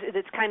 I mean,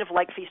 it's kind of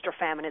like feast or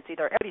famine. It's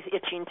either everybody's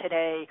itching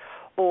today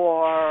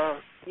or,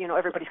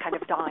 everybody's kind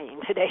of dying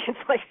today.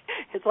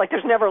 It's like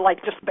there's never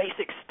like just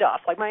basic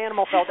stuff. Like my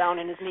animal fell down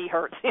and his knee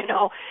hurts,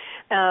 No,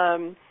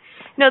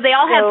 they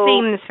all have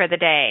themes for the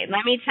day.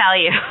 Let me tell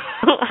you.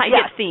 I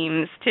get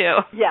themes,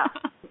 too. Yeah.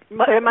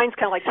 Mine's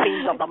kind of like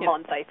themes of the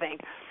month, I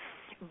think.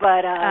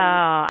 But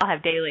I'll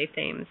have daily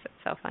themes.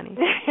 It's so funny.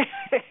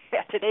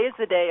 Yeah, today is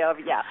the day of,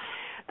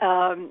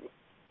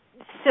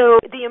 so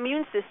the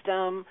immune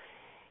system,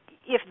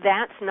 if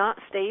that's not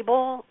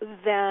stable,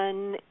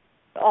 then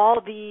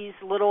all these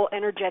little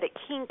energetic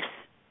kinks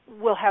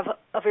will have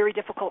a very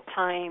difficult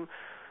time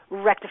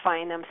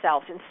rectifying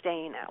themselves and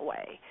staying that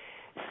way.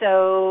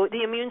 So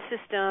the immune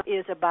system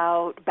is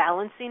about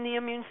balancing the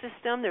immune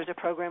system. There's a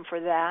program for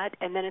that.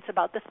 And then it's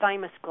about the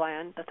thymus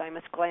gland. The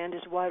thymus gland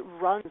is what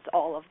runs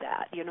all of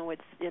that.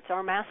 It's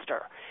our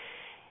master.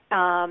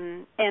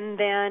 And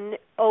then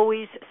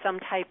always some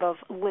type of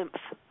lymph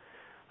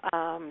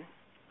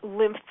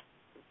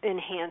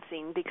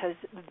enhancing, because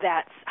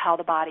that's how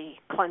the body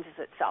cleanses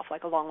itself,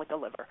 like along with the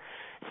liver.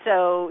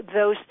 So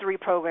those three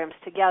programs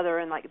together,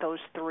 and like those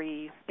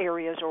three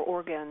areas or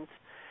organs,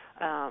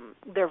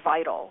 they're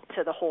vital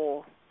to the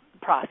whole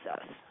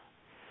process.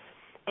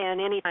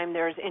 And anytime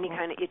there's any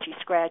kind of itchy,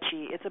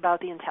 scratchy, it's about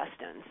the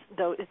intestines,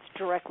 though it's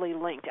directly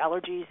linked.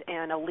 Allergies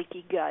and a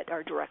leaky gut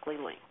are directly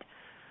linked.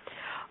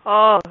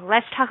 Oh,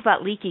 let's talk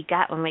about leaky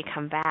gut when we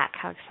come back.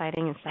 How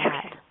exciting is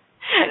that?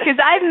 Because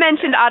I've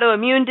mentioned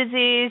autoimmune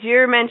disease,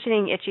 you're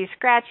mentioning itchy,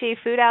 scratchy,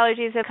 food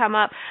allergies have come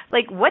up.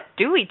 Like, what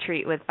do we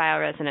treat with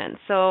bioresonance?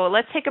 So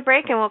let's take a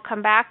break, and we'll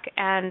come back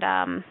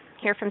and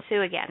hear from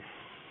Sue again.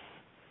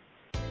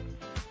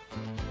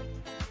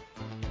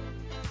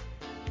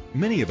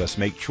 Many of us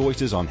make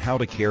choices on how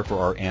to care for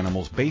our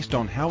animals based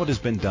on how it has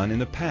been done in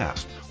the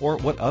past or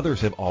what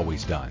others have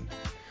always done.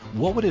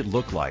 What would it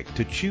look like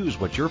to choose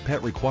what your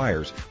pet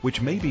requires, which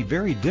may be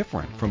very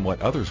different from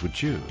what others would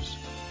choose?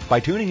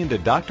 By tuning into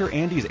Dr.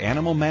 Andy's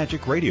Animal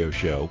Magic Radio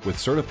Show with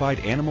certified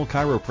animal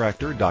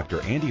chiropractor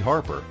Dr. Andy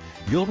Harper,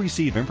 you'll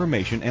receive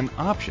information and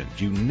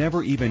options you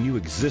never even knew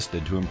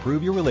existed to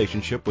improve your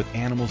relationship with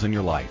animals in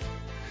your life.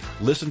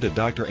 Listen to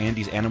Dr.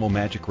 Andy's Animal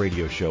Magic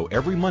Radio Show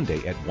every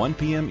Monday at 1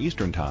 p.m.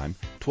 Eastern Time,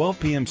 12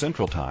 p.m.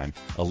 Central Time,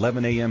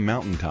 11 a.m.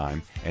 Mountain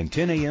Time, and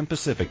 10 a.m.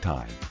 Pacific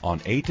Time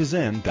on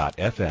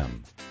A2Zen.fm.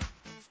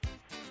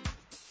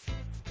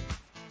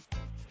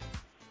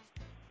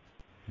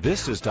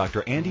 This is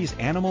Dr. Andy's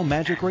Animal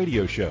Magic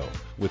Radio Show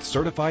with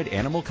certified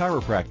animal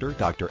chiropractor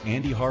Dr.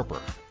 Andy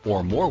Harper,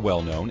 or more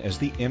well known as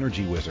the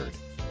Energy Wizard.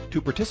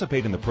 To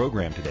participate in the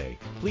program today,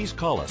 please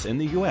call us in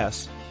the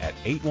U.S. at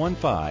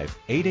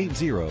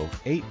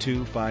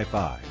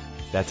 815-880-8255.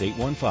 That's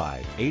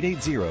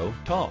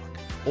 815-880-TALK.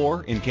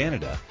 Or in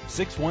Canada,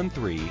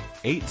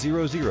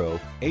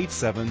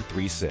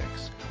 613-800-8736.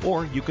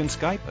 Or you can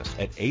Skype us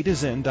at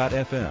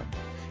A2Zen.fm.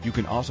 You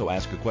can also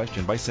ask a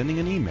question by sending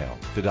an email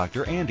to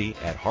Dr. Andy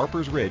at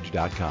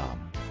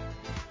harpersridge.com.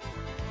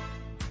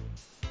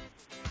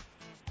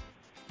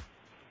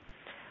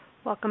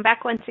 Welcome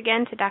back once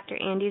again to Dr.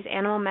 Andy's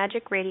Animal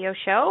Magic Radio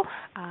Show.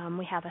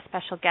 We have a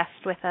special guest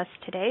with us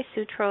today,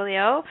 Sue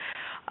Trolio,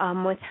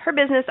 with her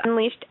business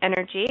Unleashed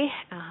Energy.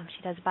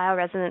 She does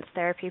bioresonance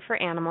therapy for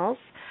animals.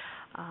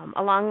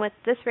 Along with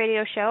this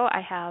radio show, I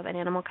have an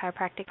animal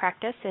chiropractic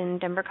practice in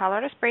Denver,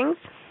 Colorado Springs,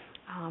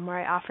 where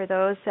I offer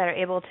those that are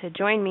able to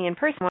join me in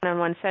person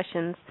one-on-one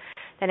sessions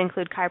that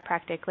include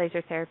chiropractic,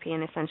 laser therapy,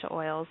 and essential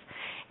oils,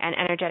 and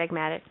energetic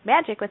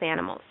magic with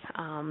animals.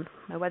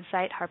 My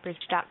website,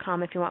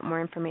 harpersridge.com, if you want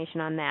more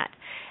information on that.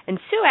 And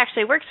Sue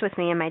actually works with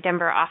me in my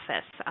Denver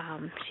office.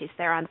 She's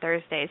there on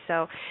Thursdays.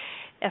 So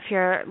if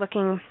you're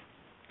looking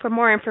for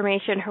more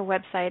information, her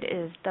website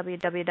is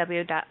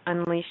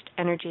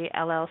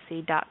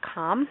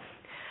www.unleashedenergyllc.com.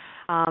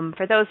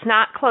 For those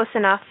not close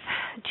enough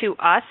to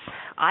us,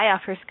 I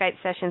offer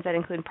Skype sessions that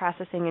include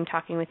processing and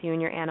talking with you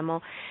and your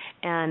animal.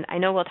 And I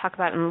know we'll talk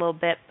about it in a little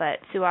bit, but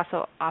Sue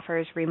also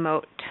offers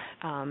remote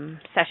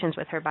sessions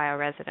with her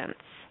bioresidents.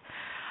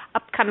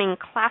 Upcoming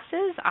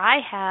classes, I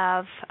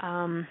have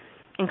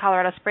in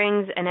Colorado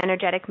Springs an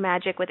Energetic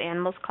Magic with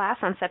Animals class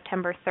on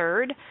September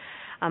 3rd.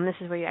 This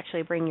is where you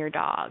actually bring your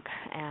dog,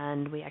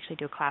 and we actually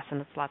do a class,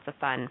 and it's lots of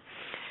fun.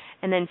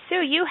 And then,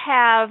 Sue, you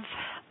have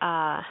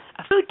a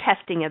food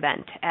testing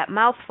event at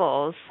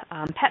Mouthfuls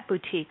Pet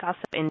Boutique, also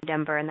in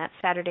Denver, and that's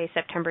Saturday,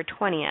 September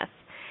 20th.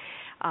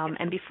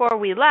 And before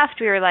we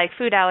left, we were like,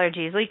 food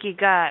allergies, leaky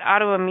gut,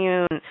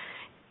 autoimmune.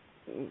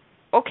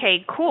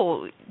 Okay,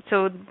 cool.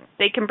 So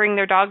they can bring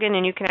their dog in,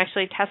 and you can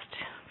actually test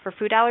for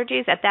food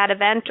allergies at that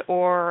event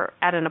or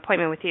at an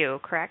appointment with you,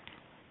 correct?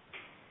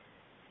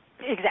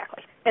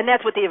 Exactly. And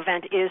that's what the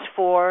event is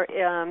for.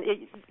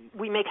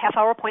 We make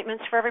half-hour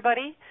appointments for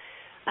everybody.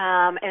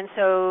 And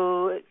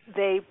so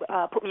they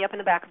put me up in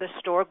the back of the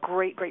store.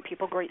 Great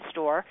people, great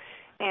store.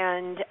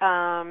 And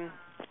I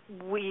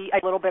do a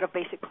little bit of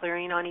basic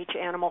clearing on each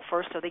animal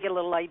first, so they get a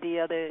little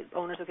idea, the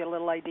owners will get a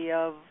little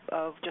idea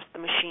of just the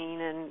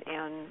machine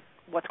and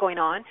what's going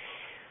on.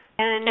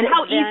 And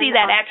how easy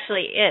that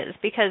actually is,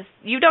 because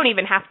you don't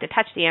even have to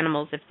touch the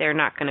animals if they're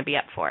not going to be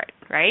up for it,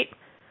 right?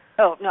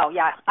 Oh, no,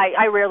 yeah.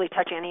 I rarely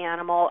touch any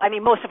animal. I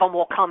mean, most of them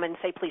will come and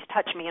say, please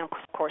touch me, and of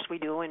course we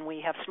do, and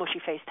we have smushy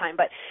FaceTime.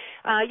 But,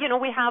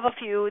 we have a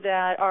few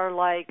that are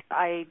like,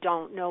 I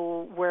don't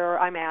know where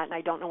I'm at, and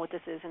I don't know what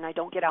this is, and I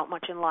don't get out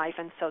much in life,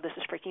 and so this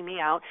is freaking me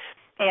out.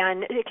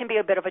 And it can be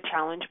a bit of a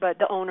challenge, but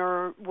the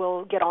owner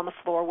will get on the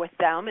floor with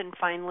them, and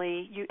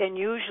finally,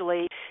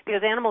 usually,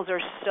 because animals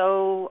are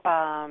so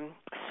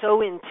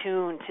in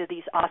tune to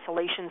these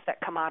oscillations that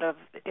come out of,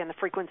 and the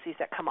frequencies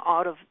that come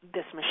out of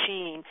this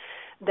machine,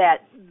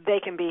 that they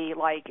can be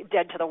like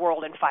dead to the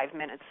world in 5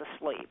 minutes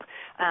asleep.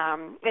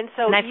 And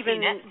so and I've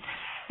seen it.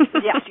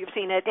 Yes, you've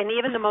seen it. And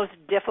even the most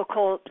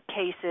difficult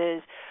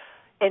cases,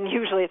 and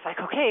usually it's like,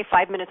 okay,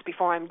 5 minutes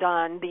before I'm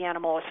done, the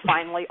animal is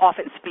finally off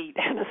its feet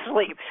and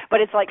asleep. But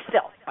it's like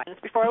still, 5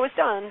 minutes before I was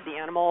done, the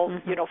animal,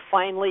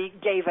 finally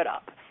gave it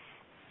up.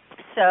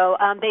 So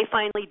they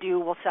finally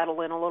will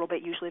settle in a little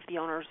bit, usually if the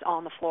owner's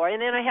on the floor.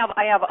 And then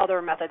I have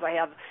other methods. I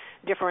have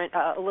different,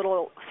 a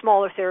little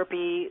smaller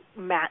therapy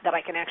mat that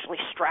I can actually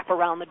strap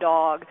around the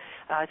dog.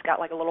 It's got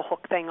like a little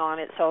hook thing on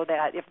it so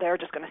that if they're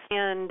just going to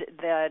stand,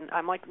 then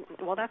I'm like,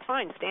 well, that's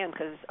fine, stand,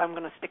 because I'm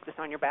going to stick this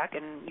on your back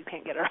and you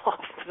can't get it off.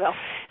 So,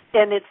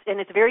 and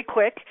it's very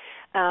quick.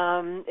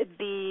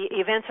 The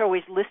events are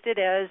always listed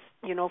as,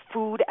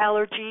 food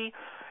allergy.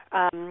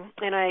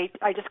 And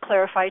I just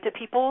clarify to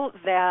people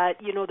that,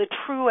 the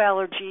true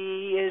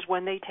allergy is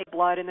when they take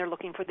blood and they're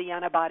looking for the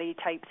antibody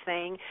type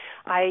thing.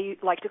 I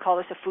like to call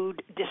this a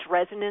food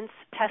dysresonance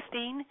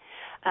testing.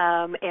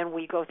 And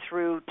we go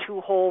through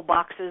 2 whole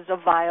boxes of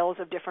vials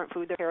of different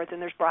food. There's carrots,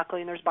 and there's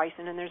broccoli, and there's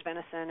bison, and there's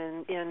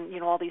venison,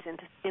 and all these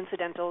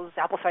incidentals,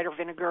 apple cider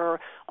vinegar,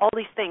 all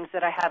these things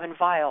that I have in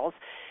vials.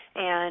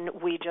 And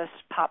we just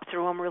pop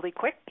through them really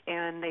quick,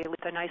 and they leave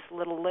a nice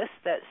little list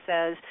that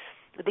says,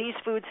 these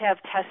foods have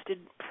tested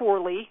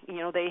poorly.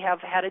 They have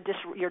had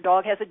your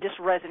dog has a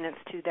dysresonance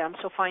to them,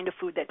 so find a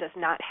food that does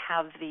not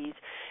have these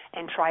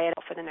and try it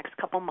out for the next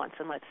couple months,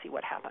 and let's see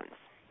what happens.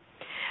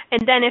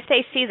 And then if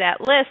they see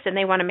that list and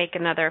they want to make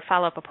another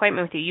follow-up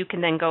appointment with you, you can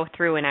then go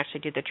through and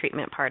actually do the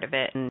treatment part of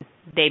it, and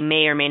they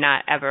may or may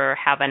not ever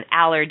have an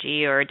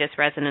allergy or a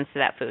dysresonance to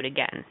that food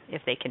again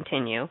if they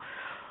continue.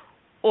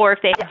 Or if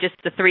they have just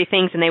the 3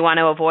 things and they want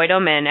to avoid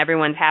them and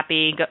everyone's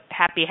happy,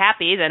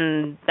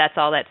 then that's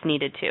all that's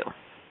needed too.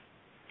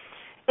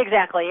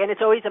 Exactly, and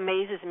it always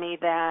amazes me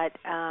that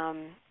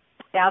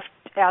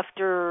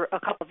after a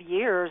couple of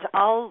years,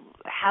 I'll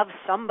have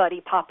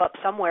somebody pop up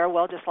somewhere,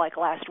 just like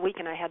last week,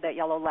 and I had that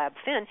yellow lab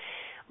Finn,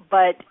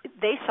 but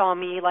they saw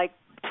me like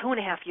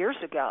 2.5 years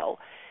ago,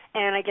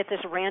 and I get this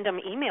random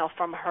email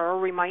from her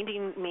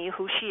reminding me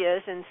who she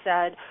is and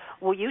said,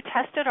 well, you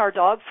tested our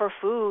dog for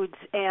foods,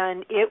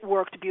 and it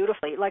worked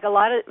beautifully. Like a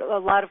lot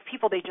of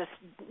people, they just,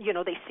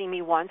 they see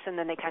me once, and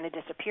then they kind of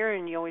disappear,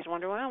 and you always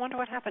wonder, well, I wonder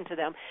what happened to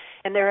them.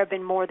 And there have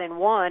been more than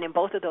one, and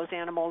both of those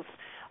animals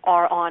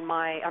are on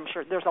I'm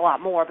sure there's a lot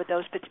more, but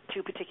those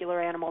 2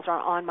 particular animals are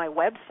on my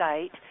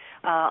website.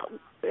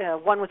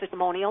 One was a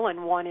testimonial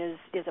and one is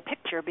a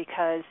picture,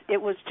 because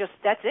it was just,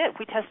 that's it.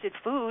 We tested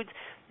foods.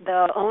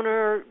 The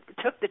owner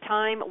took the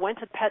time, went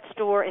to the pet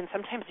store, and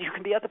sometimes you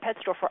can be at the pet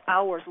store for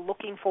hours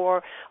looking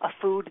for a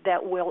food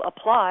that will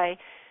apply,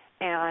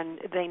 and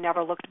they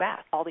never looked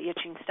back. All the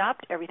itching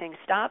stopped, everything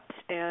stopped,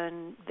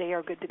 and they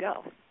are good to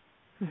go.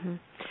 Mm-hmm.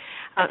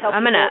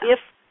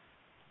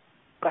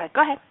 Go ahead.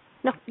 Go ahead.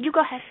 No, you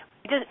go ahead.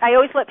 I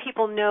always let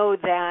people know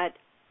that,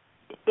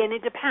 and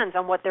it depends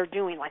on what they're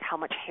doing, like how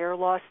much hair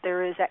loss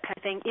there is, that kind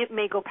of thing. It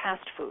may go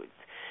past foods.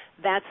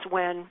 That's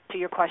when, to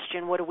your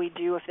question, what do we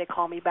do if they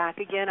call me back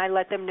again? I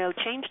let them know,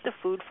 change the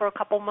food for a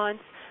couple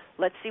months.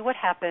 Let's see what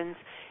happens.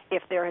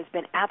 If there has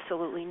been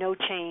absolutely no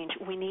change,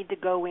 we need to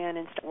go in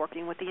and start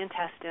working with the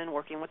intestine,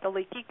 working with the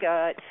leaky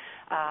gut,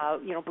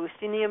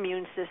 boosting the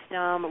immune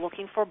system,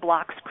 looking for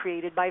blocks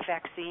created by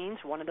vaccines,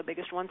 one of the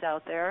biggest ones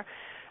out there.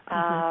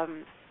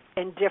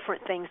 And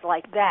different things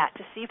like that,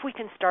 to see if we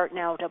can start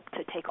now to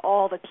take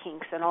all the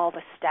kinks and all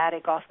the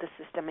static off the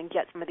system and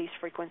get some of these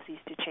frequencies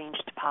to change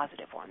to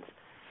positive ones.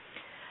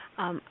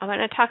 I'm going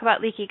to talk about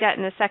leaky gut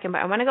in a second, but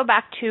I want to go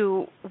back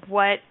to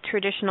what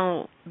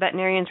traditional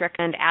veterinarians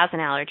recommend as an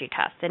allergy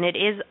test, and it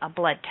is a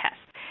blood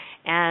test.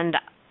 And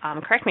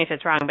correct me if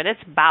it's wrong, but it's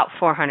about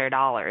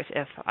 $400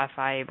 if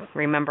I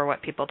remember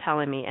what people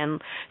telling me.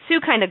 And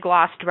Sue kind of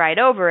glossed right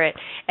over it,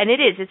 and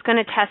it's going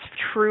to test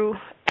true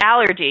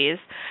allergies,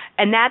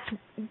 and that's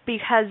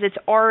because it's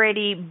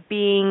already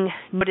being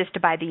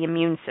noticed by the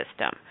immune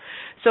system.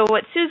 So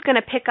what Sue's going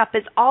to pick up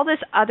is all this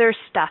other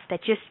stuff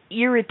that just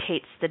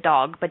irritates the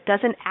dog but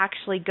doesn't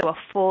actually go a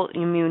full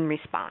immune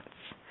response.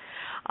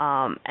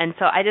 And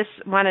so I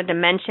just wanted to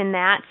mention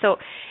that. So,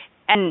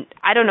 and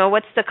I don't know,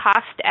 what's the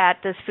cost at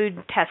this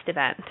food test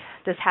event,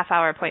 this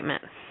half-hour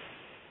appointment?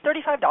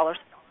 $35.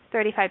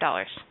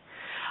 $35.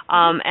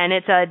 And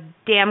it's a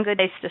damn good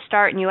place to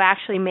start, and you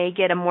actually may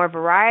get a more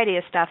variety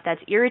of stuff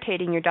that's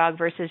irritating your dog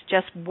versus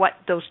just what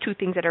those 2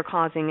 things that are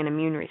causing an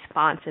immune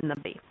response in the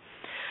body.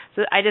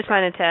 So I just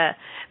wanted to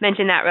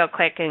mention that real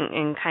quick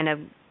and kind of,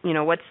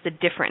 what's the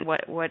difference?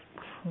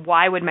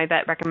 Why would my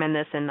vet recommend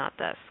this and not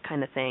this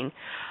kind of thing?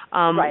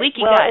 Right.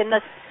 Leaky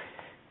gut.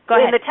 Go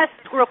ahead. In the test,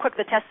 real quick,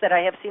 the test that I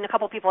have seen, a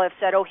couple people have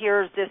said,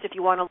 here's this, if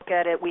you want to look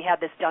at it, we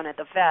had this done at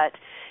the vet.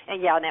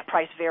 And, and that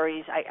price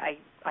varies.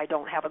 I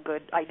don't have a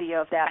good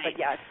idea of that, but,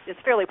 it's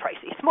fairly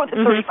pricey. It's more than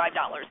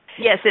 $35.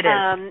 Yes, it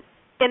is.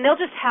 And they'll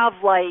just have,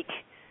 like,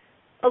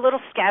 a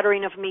little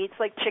scattering of meats,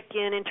 like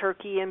chicken and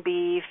turkey and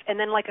beef, and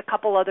then, like, a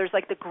couple others,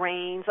 like the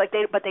grains. But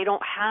they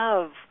don't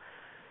have,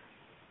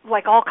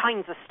 like, all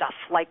kinds of stuff,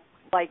 like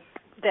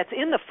that's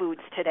in the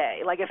foods today.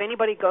 Like, if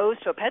anybody goes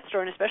to a pet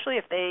store, and especially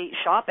if they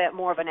shop at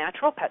more of a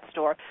natural pet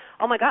store,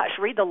 oh my gosh,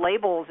 read the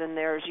labels, and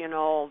there's,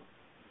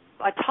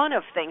 a ton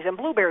of things, and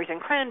blueberries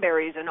and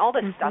cranberries and all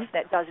this stuff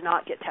that does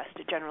not get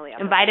tested generally.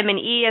 And vitamin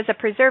E as a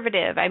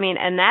preservative. I mean,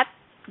 and that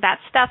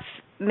stuff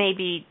may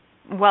be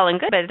well and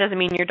good, but it doesn't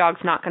mean your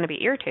dog's not going to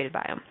be irritated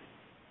by them.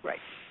 Right.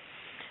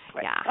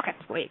 Right. Yeah. Okay.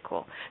 It's way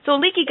cool. So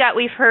leaky gut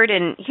we've heard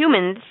in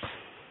humans.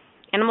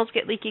 Animals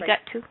get leaky Right. gut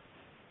too?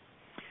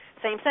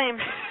 Same. Same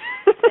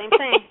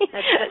thing.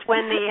 That's just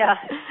when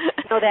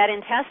that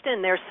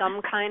intestine, there's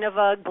some kind of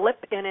a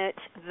blip in it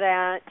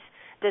that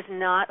does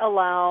not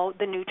allow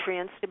the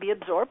nutrients to be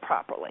absorbed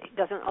properly.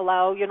 Doesn't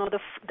allow,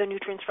 the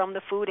nutrients from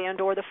the food and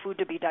or the food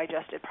to be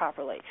digested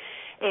properly.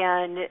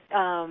 And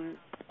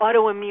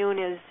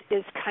autoimmune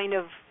is kind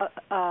of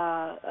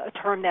a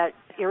term that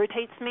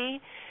irritates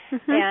me.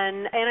 Mm-hmm.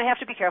 And I have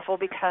to be careful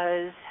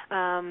because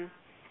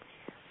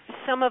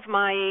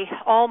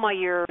all my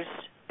years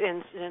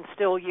and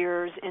still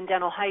years in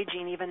dental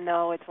hygiene, even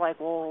though it's like,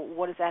 well,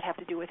 what does that have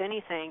to do with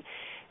anything?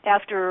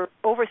 After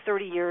over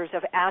 30 years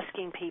of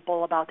asking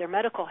people about their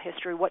medical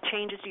history, what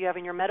changes do you have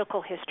in your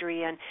medical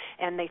history? And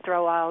they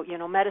throw out,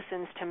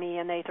 medicines to me,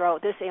 and they throw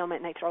out this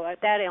ailment, and they throw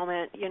out that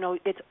ailment.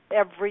 It's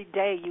every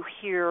day you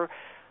hear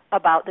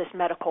about this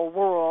medical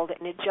world,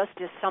 and it just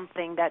is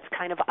something that's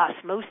kind of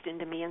osmosed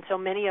into me. And so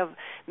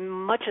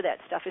much of that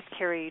stuff is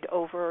carried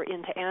over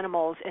into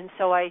animals. And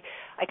so I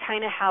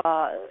kind of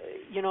have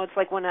it's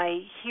like when I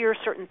hear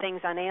certain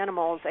things on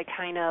animals, I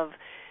kind of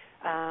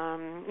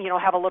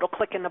have a little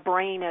click in the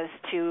brain as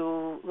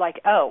to like,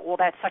 oh, well,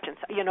 that's such and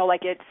such.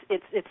 Like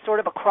it's sort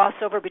of a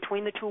crossover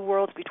between the two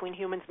worlds, between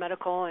humans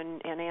medical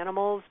and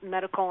animals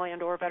medical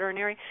and or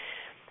veterinary.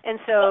 And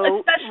so,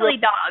 especially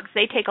dogs,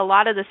 they take a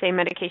lot of the same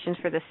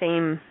medications for the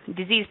same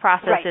disease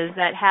processes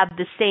that have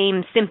the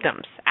same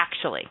symptoms,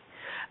 actually.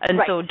 And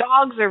so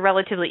dogs are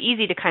relatively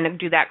easy to kind of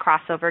do that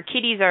crossover.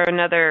 Kitties are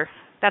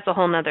that's a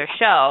whole nother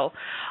show.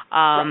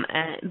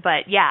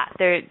 But yeah,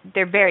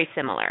 they're very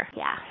similar.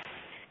 Yeah.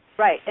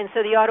 Right, and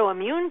so the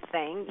autoimmune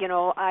thing,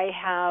 I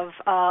have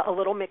a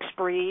little mixed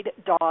breed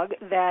dog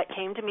that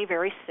came to me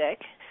very sick.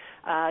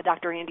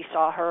 Dr. Andy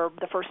saw her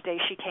the first day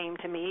she came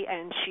to me,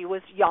 and she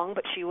was young,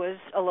 but she was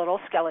a little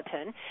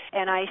skeleton.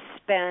 And I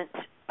spent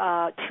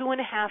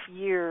 2.5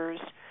 years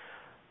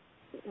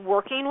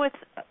working with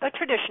a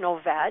traditional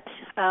vet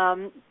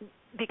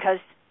because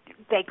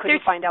they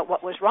couldn't find out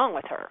what was wrong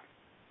with her.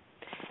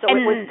 So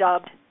it was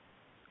dubbed.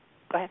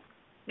 Go ahead.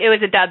 It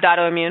was a dubbed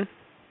autoimmune.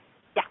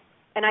 Yeah,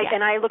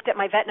 and I looked at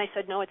my vet and I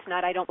said, no, it's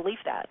not. I don't believe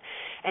that.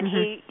 And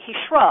he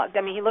shrugged.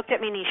 I mean, he looked at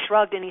me and he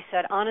shrugged and he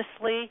said,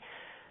 honestly,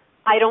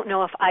 I don't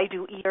know if I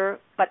do either,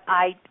 but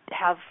I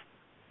have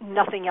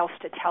nothing else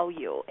to tell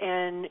you.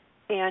 And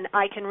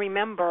I can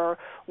remember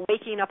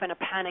waking up in a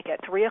panic at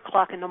 3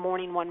 o'clock in the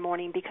morning one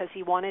morning because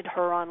he wanted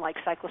her on like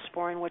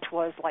cyclosporin, which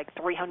was like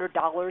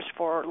 $300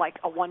 for like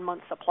a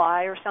 1-month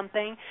supply or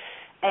something,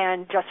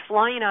 and just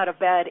flying out of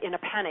bed in a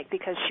panic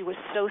because she was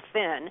so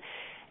thin.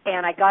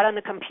 And I got on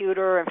the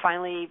computer and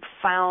finally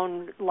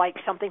found like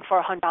something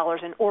for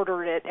 $100 and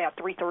ordered it at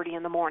 3:30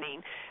 in the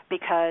morning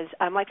because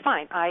I'm like,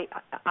 fine, I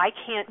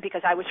can't,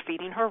 because I was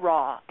feeding her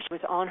raw. She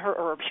was on her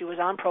herbs. She was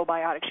on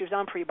probiotics. She was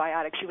on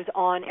prebiotics. She was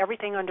on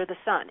everything under the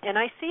sun. And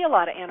I see a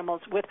lot of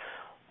animals with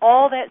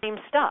all that same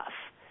stuff.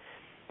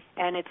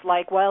 And it's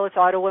like, well, it's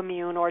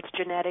autoimmune or it's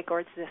genetic or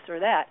it's this or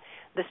that.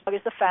 This dog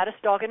is the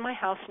fattest dog in my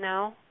house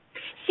now.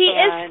 She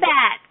is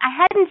fat. I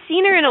hadn't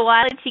seen her in a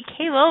while, and she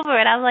came over,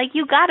 and I'm like,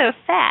 you got her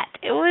fat.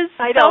 It was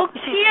so cute.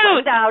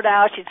 She's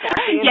out. She's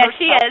actually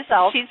she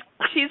is.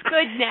 She's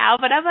good now,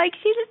 but I'm like,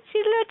 she's a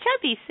little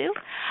chubby, Sue.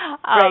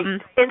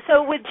 Right. And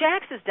so with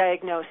Jax's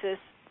diagnosis,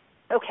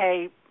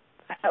 okay,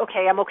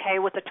 I'm okay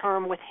with the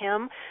term with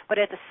him, but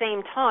at the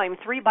same time,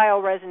 3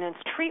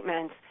 bioresonance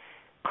treatments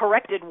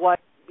corrected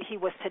what he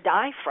was to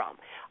die from.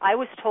 I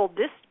was told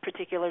this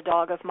particular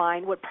dog of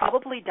mine would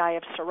probably die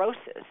of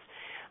cirrhosis.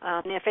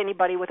 And if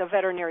anybody with a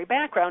veterinary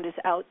background is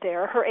out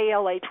there, her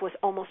ALH was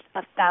almost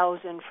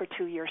 1,000 for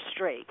 2 years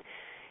straight.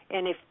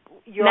 And if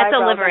that's a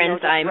liver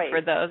enzyme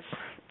for those.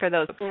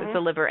 Mm-hmm. It's a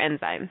liver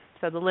enzyme.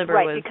 So the liver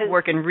was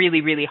working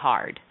really, really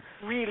hard.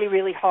 Really,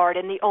 really hard.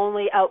 And the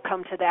only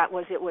outcome to that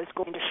was it was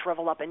going to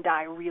shrivel up and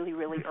die really,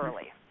 really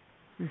early.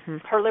 Mm-hmm.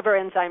 Her liver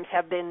enzymes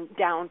have been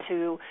down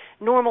to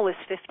normal is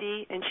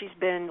 50, and she's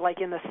been like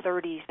in the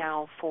 30s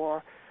now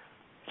for.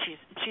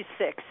 She's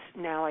 6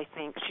 now, I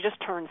think. She just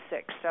turned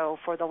 6, so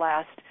for the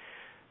last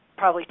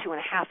probably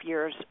 2.5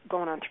 years,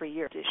 going on 3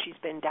 years, she's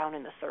been down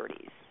in the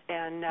 30s.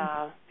 And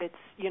it's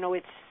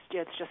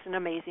just an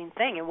amazing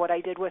thing. And what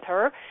I did with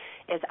her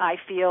is I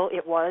feel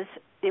it was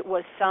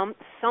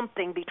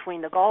something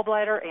between the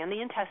gallbladder and the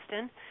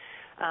intestine.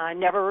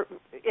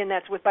 And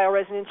that's with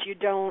bioresonance. You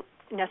don't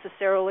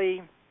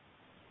necessarily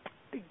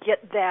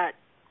get that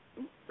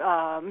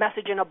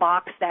message in a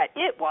box that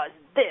it was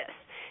this.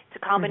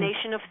 It's a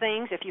combination of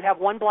things. If you have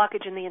one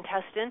blockage in the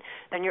intestine,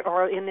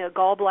 or in the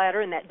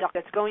gallbladder, and that duct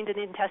that's going to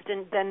the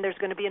intestine, then there's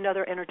going to be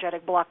another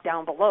energetic block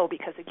down below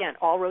because, again,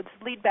 all roads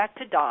lead back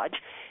to Dodge.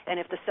 And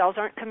if the cells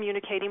aren't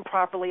communicating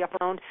properly up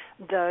around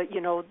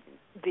the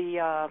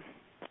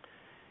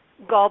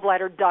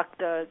gallbladder duct,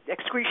 the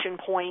excretion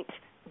point,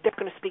 they're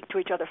going to speak to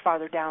each other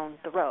farther down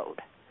the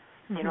road.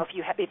 Mm-hmm. If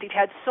you've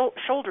had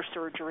shoulder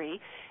surgery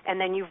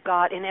and then you've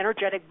got an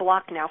energetic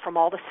block now from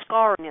all the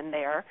scarring in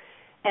there,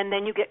 and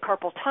then you get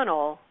carpal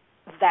tunnel,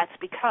 that's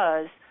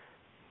because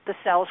the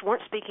cells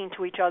weren't speaking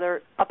to each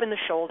other up in the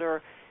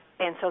shoulder,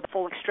 and so the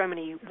full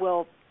extremity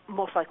will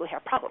most likely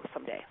have problems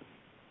someday.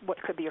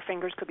 What could be your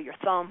fingers, could be your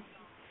thumb,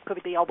 could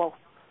be the elbow.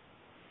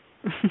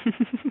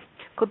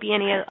 Could be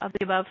any of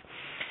the above.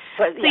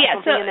 But,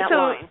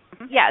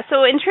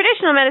 so in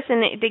traditional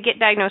medicine, they get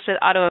diagnosed with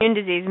autoimmune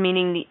disease,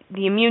 meaning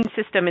the immune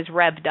system is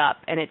revved up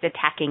and it's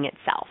attacking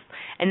itself.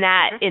 And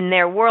that, in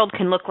their world,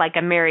 can look like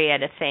a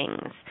myriad of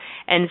things.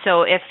 And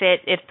so if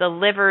the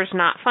liver's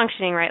not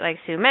functioning right, like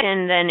Sue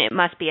mentioned, then it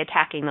must be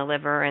attacking the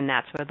liver, and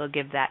that's where they'll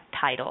give that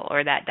title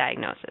or that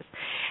diagnosis.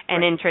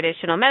 And in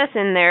traditional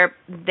medicine,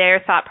 their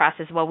thought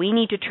process, well, we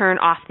need to turn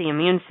off the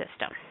immune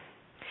system.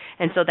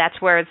 And so that's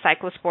where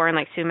cyclosporin,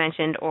 like Sue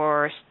mentioned,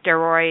 or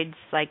steroids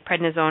like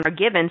prednisone are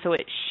given, so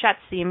it shuts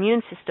the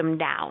immune system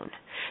down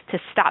to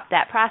stop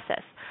that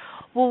process.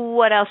 Well,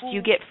 what else do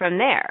you get from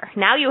there?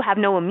 Now you have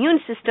no immune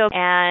system,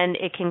 and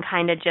it can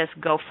kind of just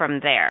go from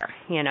there,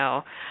 you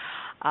know.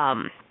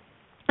 And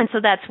so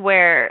that's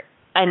where,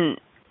 and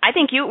I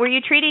think were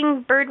you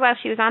treating Bird while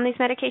she was on these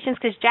medications?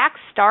 Because Jack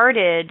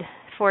started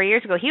 4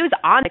 years ago. He was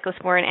on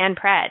cyclosporin and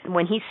pred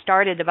when he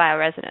started the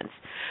bioresonance.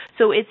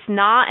 So it's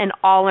not an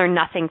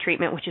all-or-nothing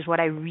treatment, which is what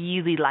I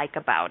really like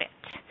about it.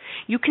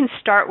 You can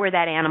start where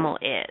that animal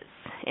is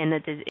in the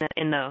big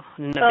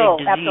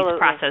disease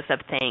process of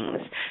things.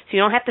 So you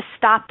don't have to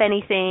stop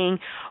anything,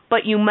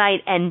 but you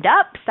might end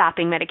up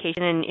stopping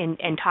medication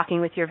and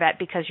talking with your vet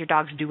because your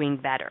dog's doing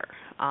better.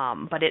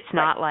 But it's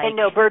not like... And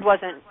no,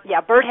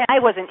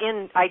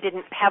 I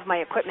didn't have my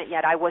equipment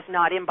yet. I was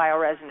not in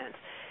bioresonance.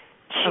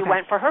 She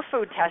went for her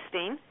food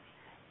testing,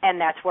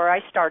 and that's where I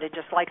started,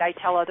 just like I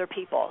tell other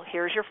people.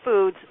 Here's your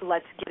foods,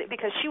 let's get it.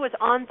 Because she was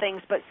on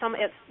things, but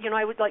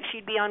I would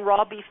she'd be on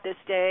raw beef this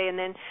day, and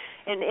then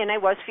I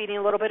was feeding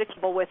a little bit of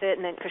kibble with it,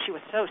 and then because she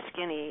was so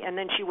skinny, and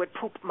then she would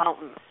poop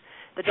mountains.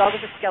 The dog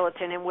is a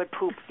skeleton and would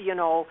poop,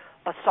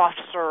 a soft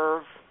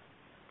serve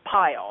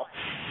pile.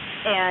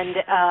 And,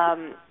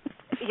 and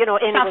it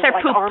was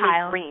like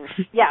army green.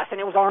 Yes, and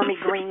it was army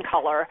green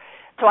color.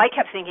 So I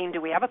kept thinking,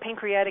 do we have a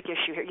pancreatic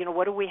issue here?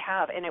 What do we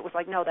have? And it was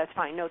like, no, that's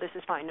fine. No, this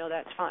is fine. No,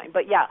 that's fine.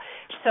 But yeah,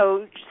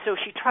 so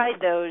she tried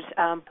those.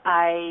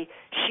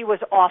 She was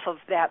off of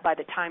that by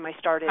the time I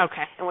started.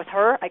 Okay. And with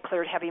her, I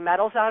cleared heavy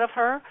metals out of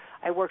her.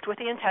 I worked with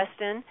the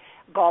intestine.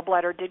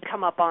 Gallbladder did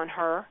come up on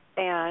her,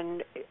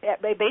 and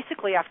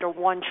basically after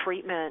one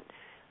treatment,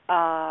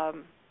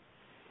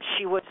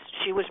 she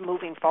was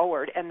moving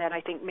forward. And then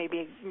I think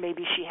maybe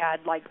she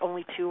had like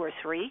only 2 or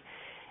 3.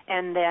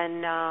 And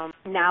then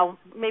now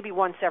maybe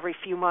once every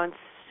few months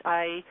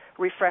I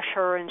refresh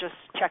her and just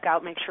check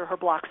out, make sure her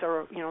blocks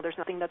are, there's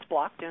nothing that's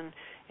blocked, and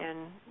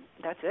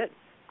that's it.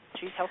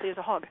 She's healthy as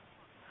a hog.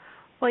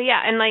 Well, yeah,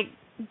 and like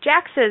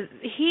Jack says,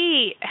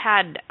 he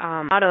had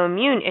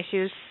autoimmune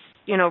issues,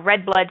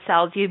 red blood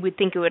cells. You would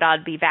think it would all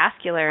be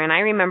vascular. And I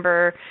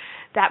remember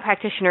that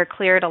practitioner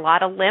cleared a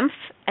lot of lymph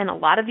and a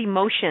lot of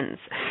emotions.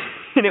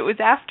 And it was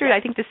after, I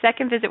think, the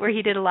second visit where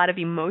he did a lot of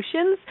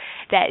emotions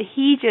that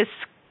he just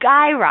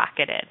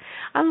skyrocketed.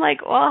 I'm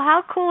like, well,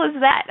 how cool is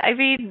that? I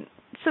mean,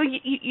 so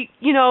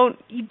you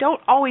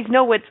don't always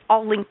know what's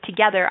all linked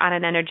together on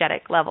an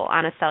energetic level,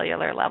 on a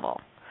cellular level.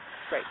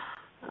 Right.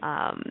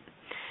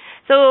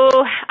 So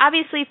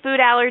obviously food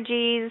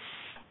allergies,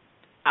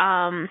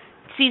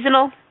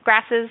 seasonal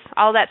grasses,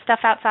 all that stuff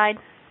outside.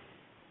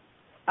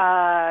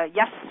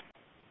 Yes.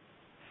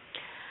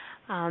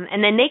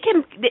 And then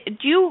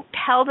do you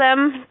tell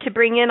them to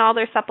bring in all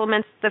their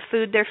supplements, the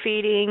food they're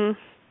feeding,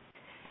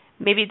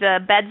 maybe the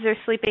beds they're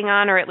sleeping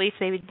on, or at least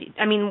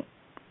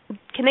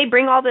can they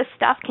bring all this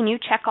stuff? Can you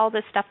check all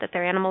this stuff that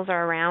their animals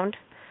are around?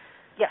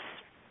 Yes.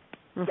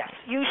 Yes.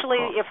 Usually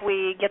if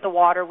we get the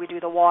water, we do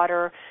the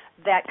water.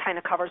 That kind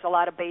of covers a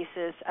lot of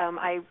bases.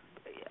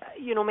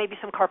 Maybe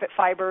some carpet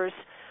fibers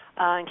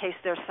in case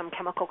there's some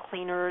chemical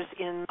cleaners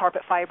in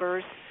carpet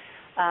fibers.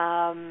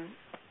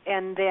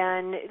 And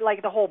then,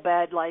 like, the whole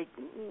bed,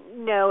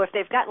 if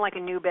they've gotten, a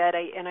new bed,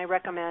 I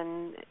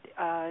recommend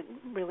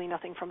really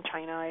nothing from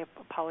China. I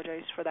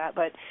apologize for that.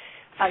 But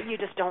you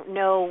just don't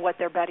know what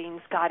their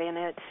bedding's got in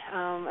it.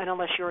 And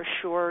unless you're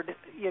assured,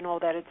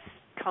 that it's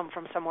come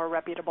from somewhere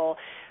reputable.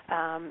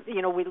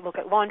 We look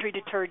at laundry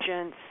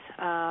detergents.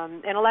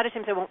 And a lot of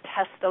times I won't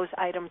test those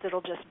items.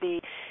 It'll just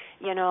be,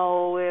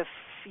 if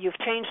you've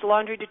changed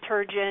laundry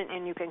detergent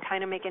and you can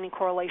kind of make any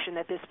correlation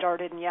that this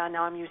started, and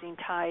now I'm using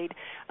Tide,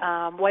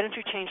 why don't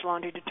you change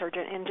laundry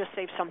detergent and just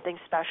save something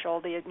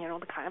special, the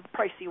kind of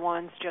pricey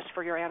ones just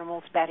for your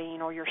animal's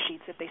bedding or your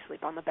sheets if they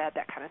sleep on the bed,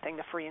 that kind of thing,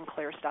 the free and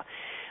clear stuff.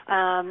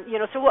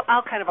 So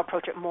I'll kind of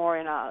approach it more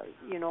in a,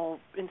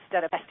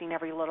 instead of testing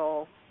every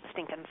little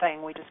stinking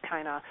thing, we just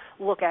kind of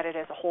look at it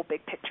as a whole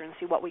big picture and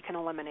see what we can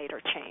eliminate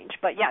or change.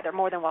 But yeah, they're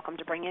more than welcome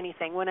to bring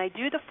anything. When I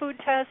do the food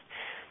test,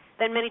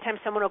 then many times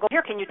someone will go,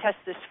 here, can you test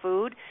this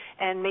food?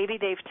 And maybe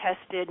they've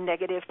tested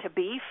negative to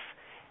beef,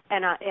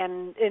 and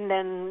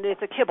then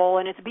it's a kibble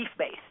and it's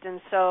beef-based. And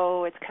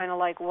so it's kind of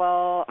like,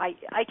 well, I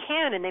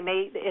can, and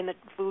the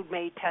food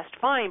may test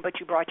fine, but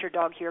you brought your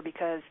dog here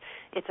because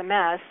it's a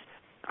mess.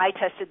 I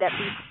tested that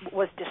beef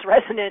was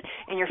dysresonant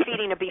and you're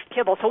feeding a beef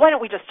kibble, so why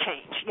don't we just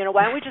change?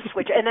 Why don't we just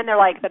switch? And then the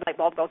light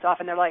bulb goes off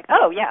and they're like,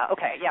 oh, yeah,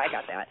 okay, yeah, I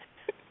got that.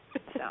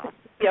 So,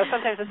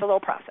 sometimes it's a little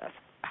process.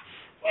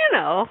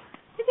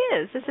 It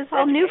is. This is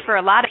all new for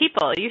a lot of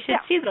people. You should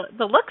see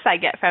the looks I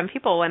get from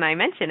people when I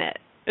mention it.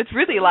 It's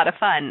really a lot of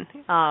fun.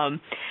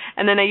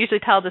 And then I usually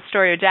tell the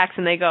story of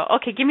Jackson. They go,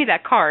 okay, give me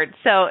that card.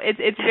 So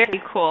it's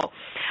very cool.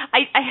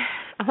 I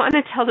want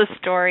to tell the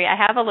story. I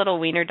have a little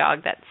wiener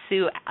dog that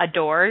Sue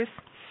adores.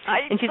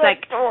 And she's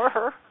like, adore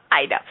her.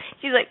 I know.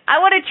 She's like, I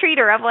want to treat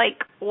her. I'm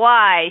like,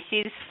 why?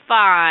 She's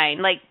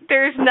fine. Like,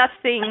 there's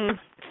nothing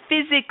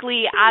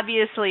physically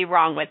obviously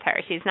wrong with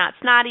her. She's not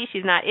snotty.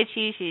 She's not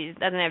itchy. She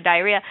doesn't have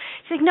diarrhea.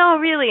 She's like, no,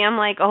 really. I'm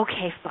like,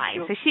 okay,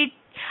 fine. So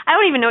I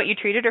don't even know what you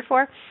treated her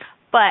for,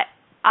 but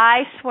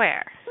I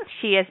swear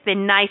she has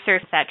been nicer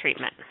since that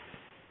treatment.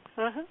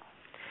 Uh-huh.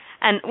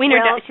 And wiener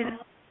dog,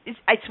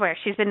 I swear,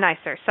 she's been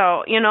nicer.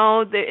 So,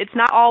 it's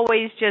not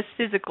always just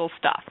physical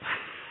stuff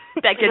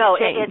that gets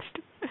changed.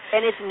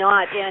 And it's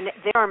not. And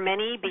there are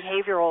many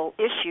behavioral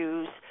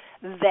issues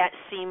that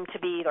seem to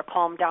be either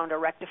calmed down or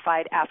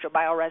rectified after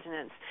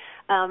bioresonance.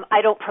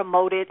 I don't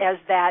promote it as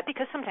that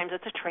because sometimes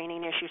it's a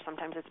training issue,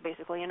 sometimes it's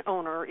basically an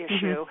owner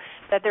issue,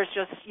 that there's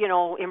just,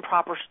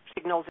 improper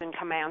signals and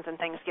commands and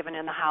things given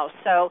in the house.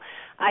 So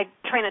I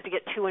try not to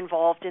get too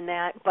involved in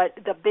that. But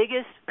the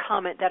biggest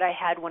comment that I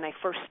had when I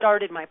first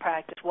started my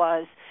practice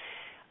was,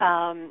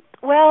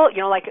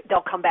 like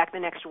they'll come back the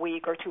next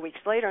week or 2 weeks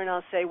later and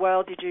I'll say,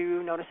 well, did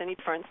you notice any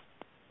difference?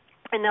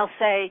 And they'll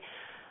say,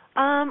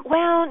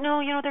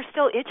 no, they're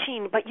still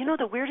itching. But,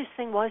 the weirdest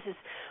thing is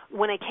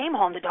when I came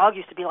home, the dog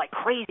used to be like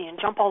crazy and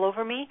jump all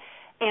over me.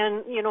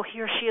 And,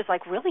 he or she is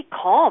like really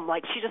calm.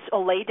 Like she just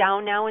will lay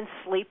down now and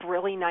sleep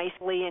really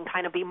nicely and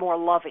kind of be more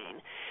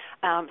loving.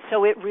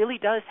 So it really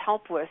does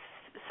help with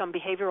some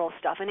behavioral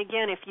stuff. And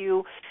again, if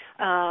you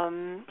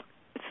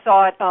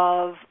thought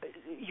of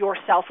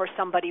yourself or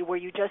somebody where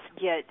you just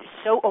get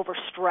so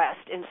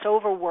overstressed and so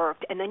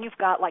overworked, and then you've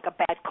got like a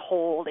bad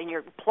cold and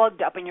you're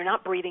plugged up and you're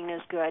not breathing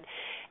as good,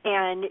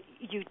 and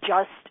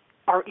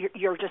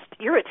you're just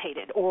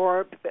irritated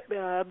or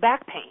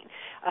back pain,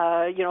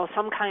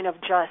 some kind of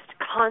just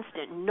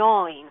constant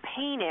gnawing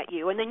pain at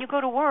you, and then you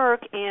go to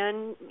work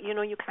and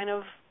you kind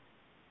of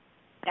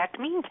act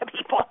mean to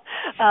people,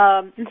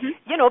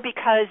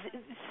 because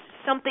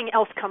something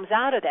else comes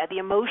out of that. The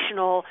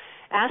emotional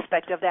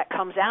aspect of that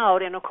comes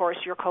out, and of course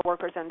your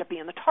coworkers end up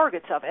being the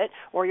targets of it,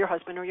 or your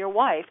husband or your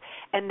wife,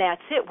 and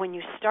that's it. When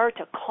you start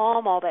to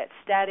calm all that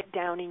static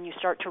down and you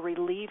start to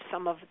relieve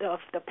some of the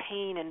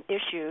pain and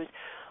issues,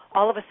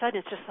 all of a sudden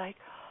it's just like,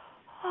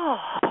 oh,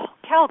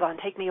 Calgon,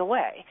 take me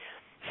away,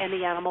 and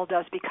the animal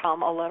does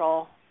become a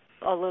little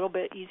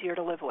bit easier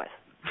to live with.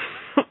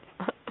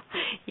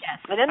 Yes.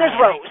 And then there's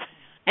Rose.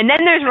 And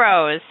then there's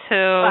Rose, who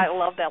I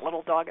love that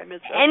little dog. I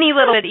miss her. Any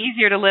little bit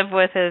easier to live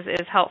with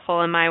is helpful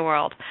in my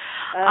world.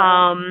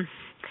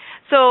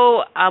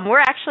 So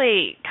we're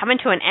actually coming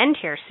to an end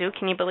here, Sue.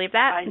 Can you believe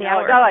that? I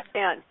know. No, I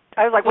can.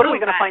 I was like, what are we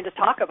going to find to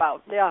talk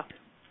about? Yeah.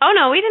 Oh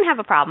no, we didn't have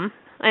a problem.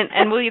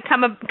 And will you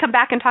come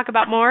back and talk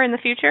about more in the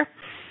future?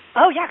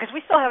 Oh yeah, because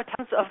we still have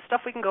tons of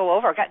stuff we can go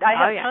over. I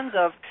have tons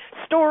of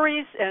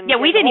stories and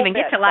we didn't even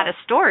get to a lot of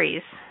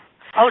stories.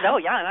 Oh no,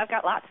 yeah, and I've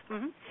got lots.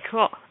 Mm-hmm.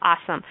 Cool,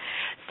 awesome.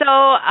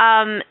 So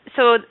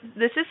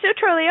this is Sue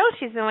Trulio.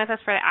 She's been with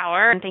us for an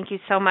hour, and thank you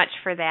so much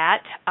for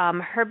that.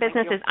 Her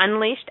business is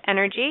Unleashed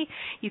Energy.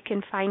 You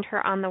can find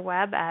her on the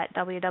web at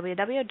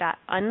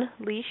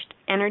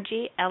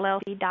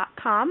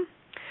www.unleashedenergyllc.com.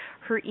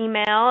 Her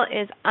email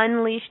is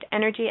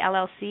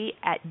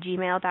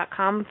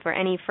unleashedenergyllc@gmail.com for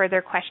any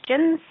further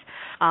questions.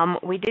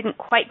 We didn't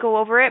quite go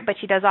over it, but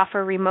she does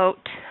offer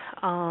remote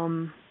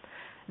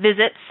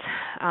visits,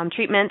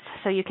 treatments,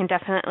 so you can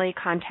definitely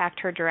contact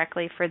her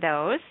directly for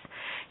those.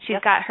 She's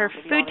got her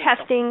food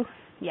testing.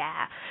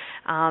 Yeah.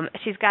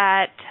 She's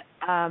got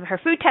her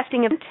food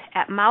testing event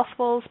at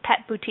Mouthfuls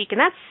Pet Boutique, and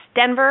that's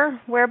Denver.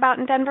 Where about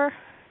in Denver,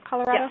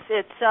 Colorado? Yes,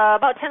 it's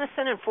about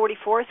Tennyson and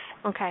 44th.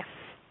 Okay.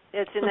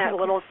 It's in that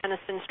little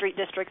Tennyson Street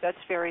district that's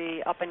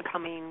very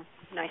up-and-coming,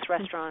 nice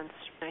restaurants,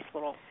 nice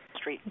little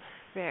street.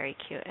 Very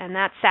cute. And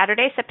that's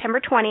Saturday, September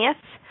 20th.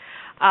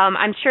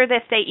 I'm sure that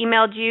if they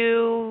emailed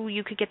you,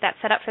 you could get that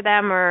set up for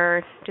them,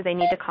 or do they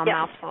need to call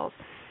Mouthfuls?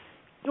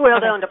 Well,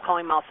 they'll end up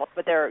calling Mouthfuls,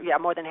 but they're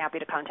more than happy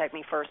to contact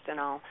me first, and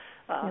I'll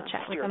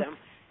steer them.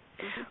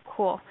 Mm-hmm.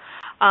 Cool.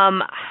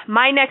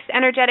 My next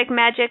Energetic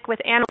Magic with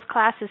Animals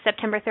class is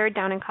September 3rd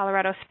down in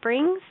Colorado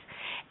Springs.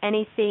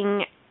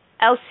 Anything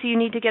else you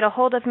need to get a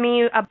hold of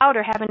me about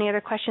or have any other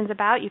questions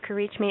about, you can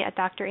reach me at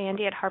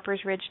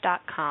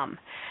drandy@harpersridge.com.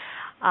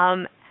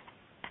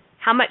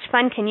 How much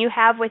fun can you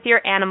have with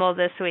your animal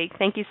this week?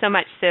 Thank you so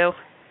much, Sue.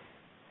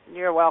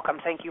 You're welcome.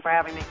 Thank you for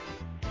having me.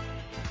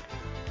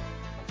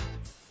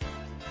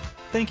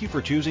 Thank you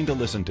for choosing to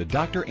listen to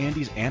Dr.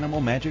 Andy's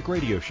Animal Magic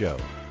Radio Show.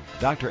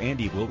 Dr.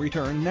 Andy will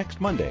return next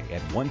Monday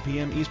at 1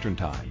 p.m. Eastern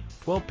Time,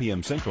 12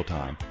 p.m. Central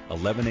Time,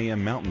 11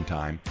 a.m. Mountain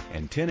Time,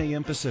 and 10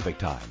 a.m. Pacific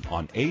Time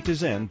on A to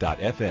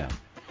Zen.fm.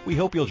 We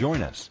hope you'll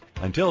join us.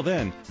 Until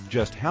then,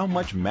 just how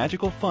much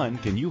magical fun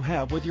can you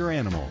have with your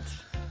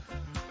animals?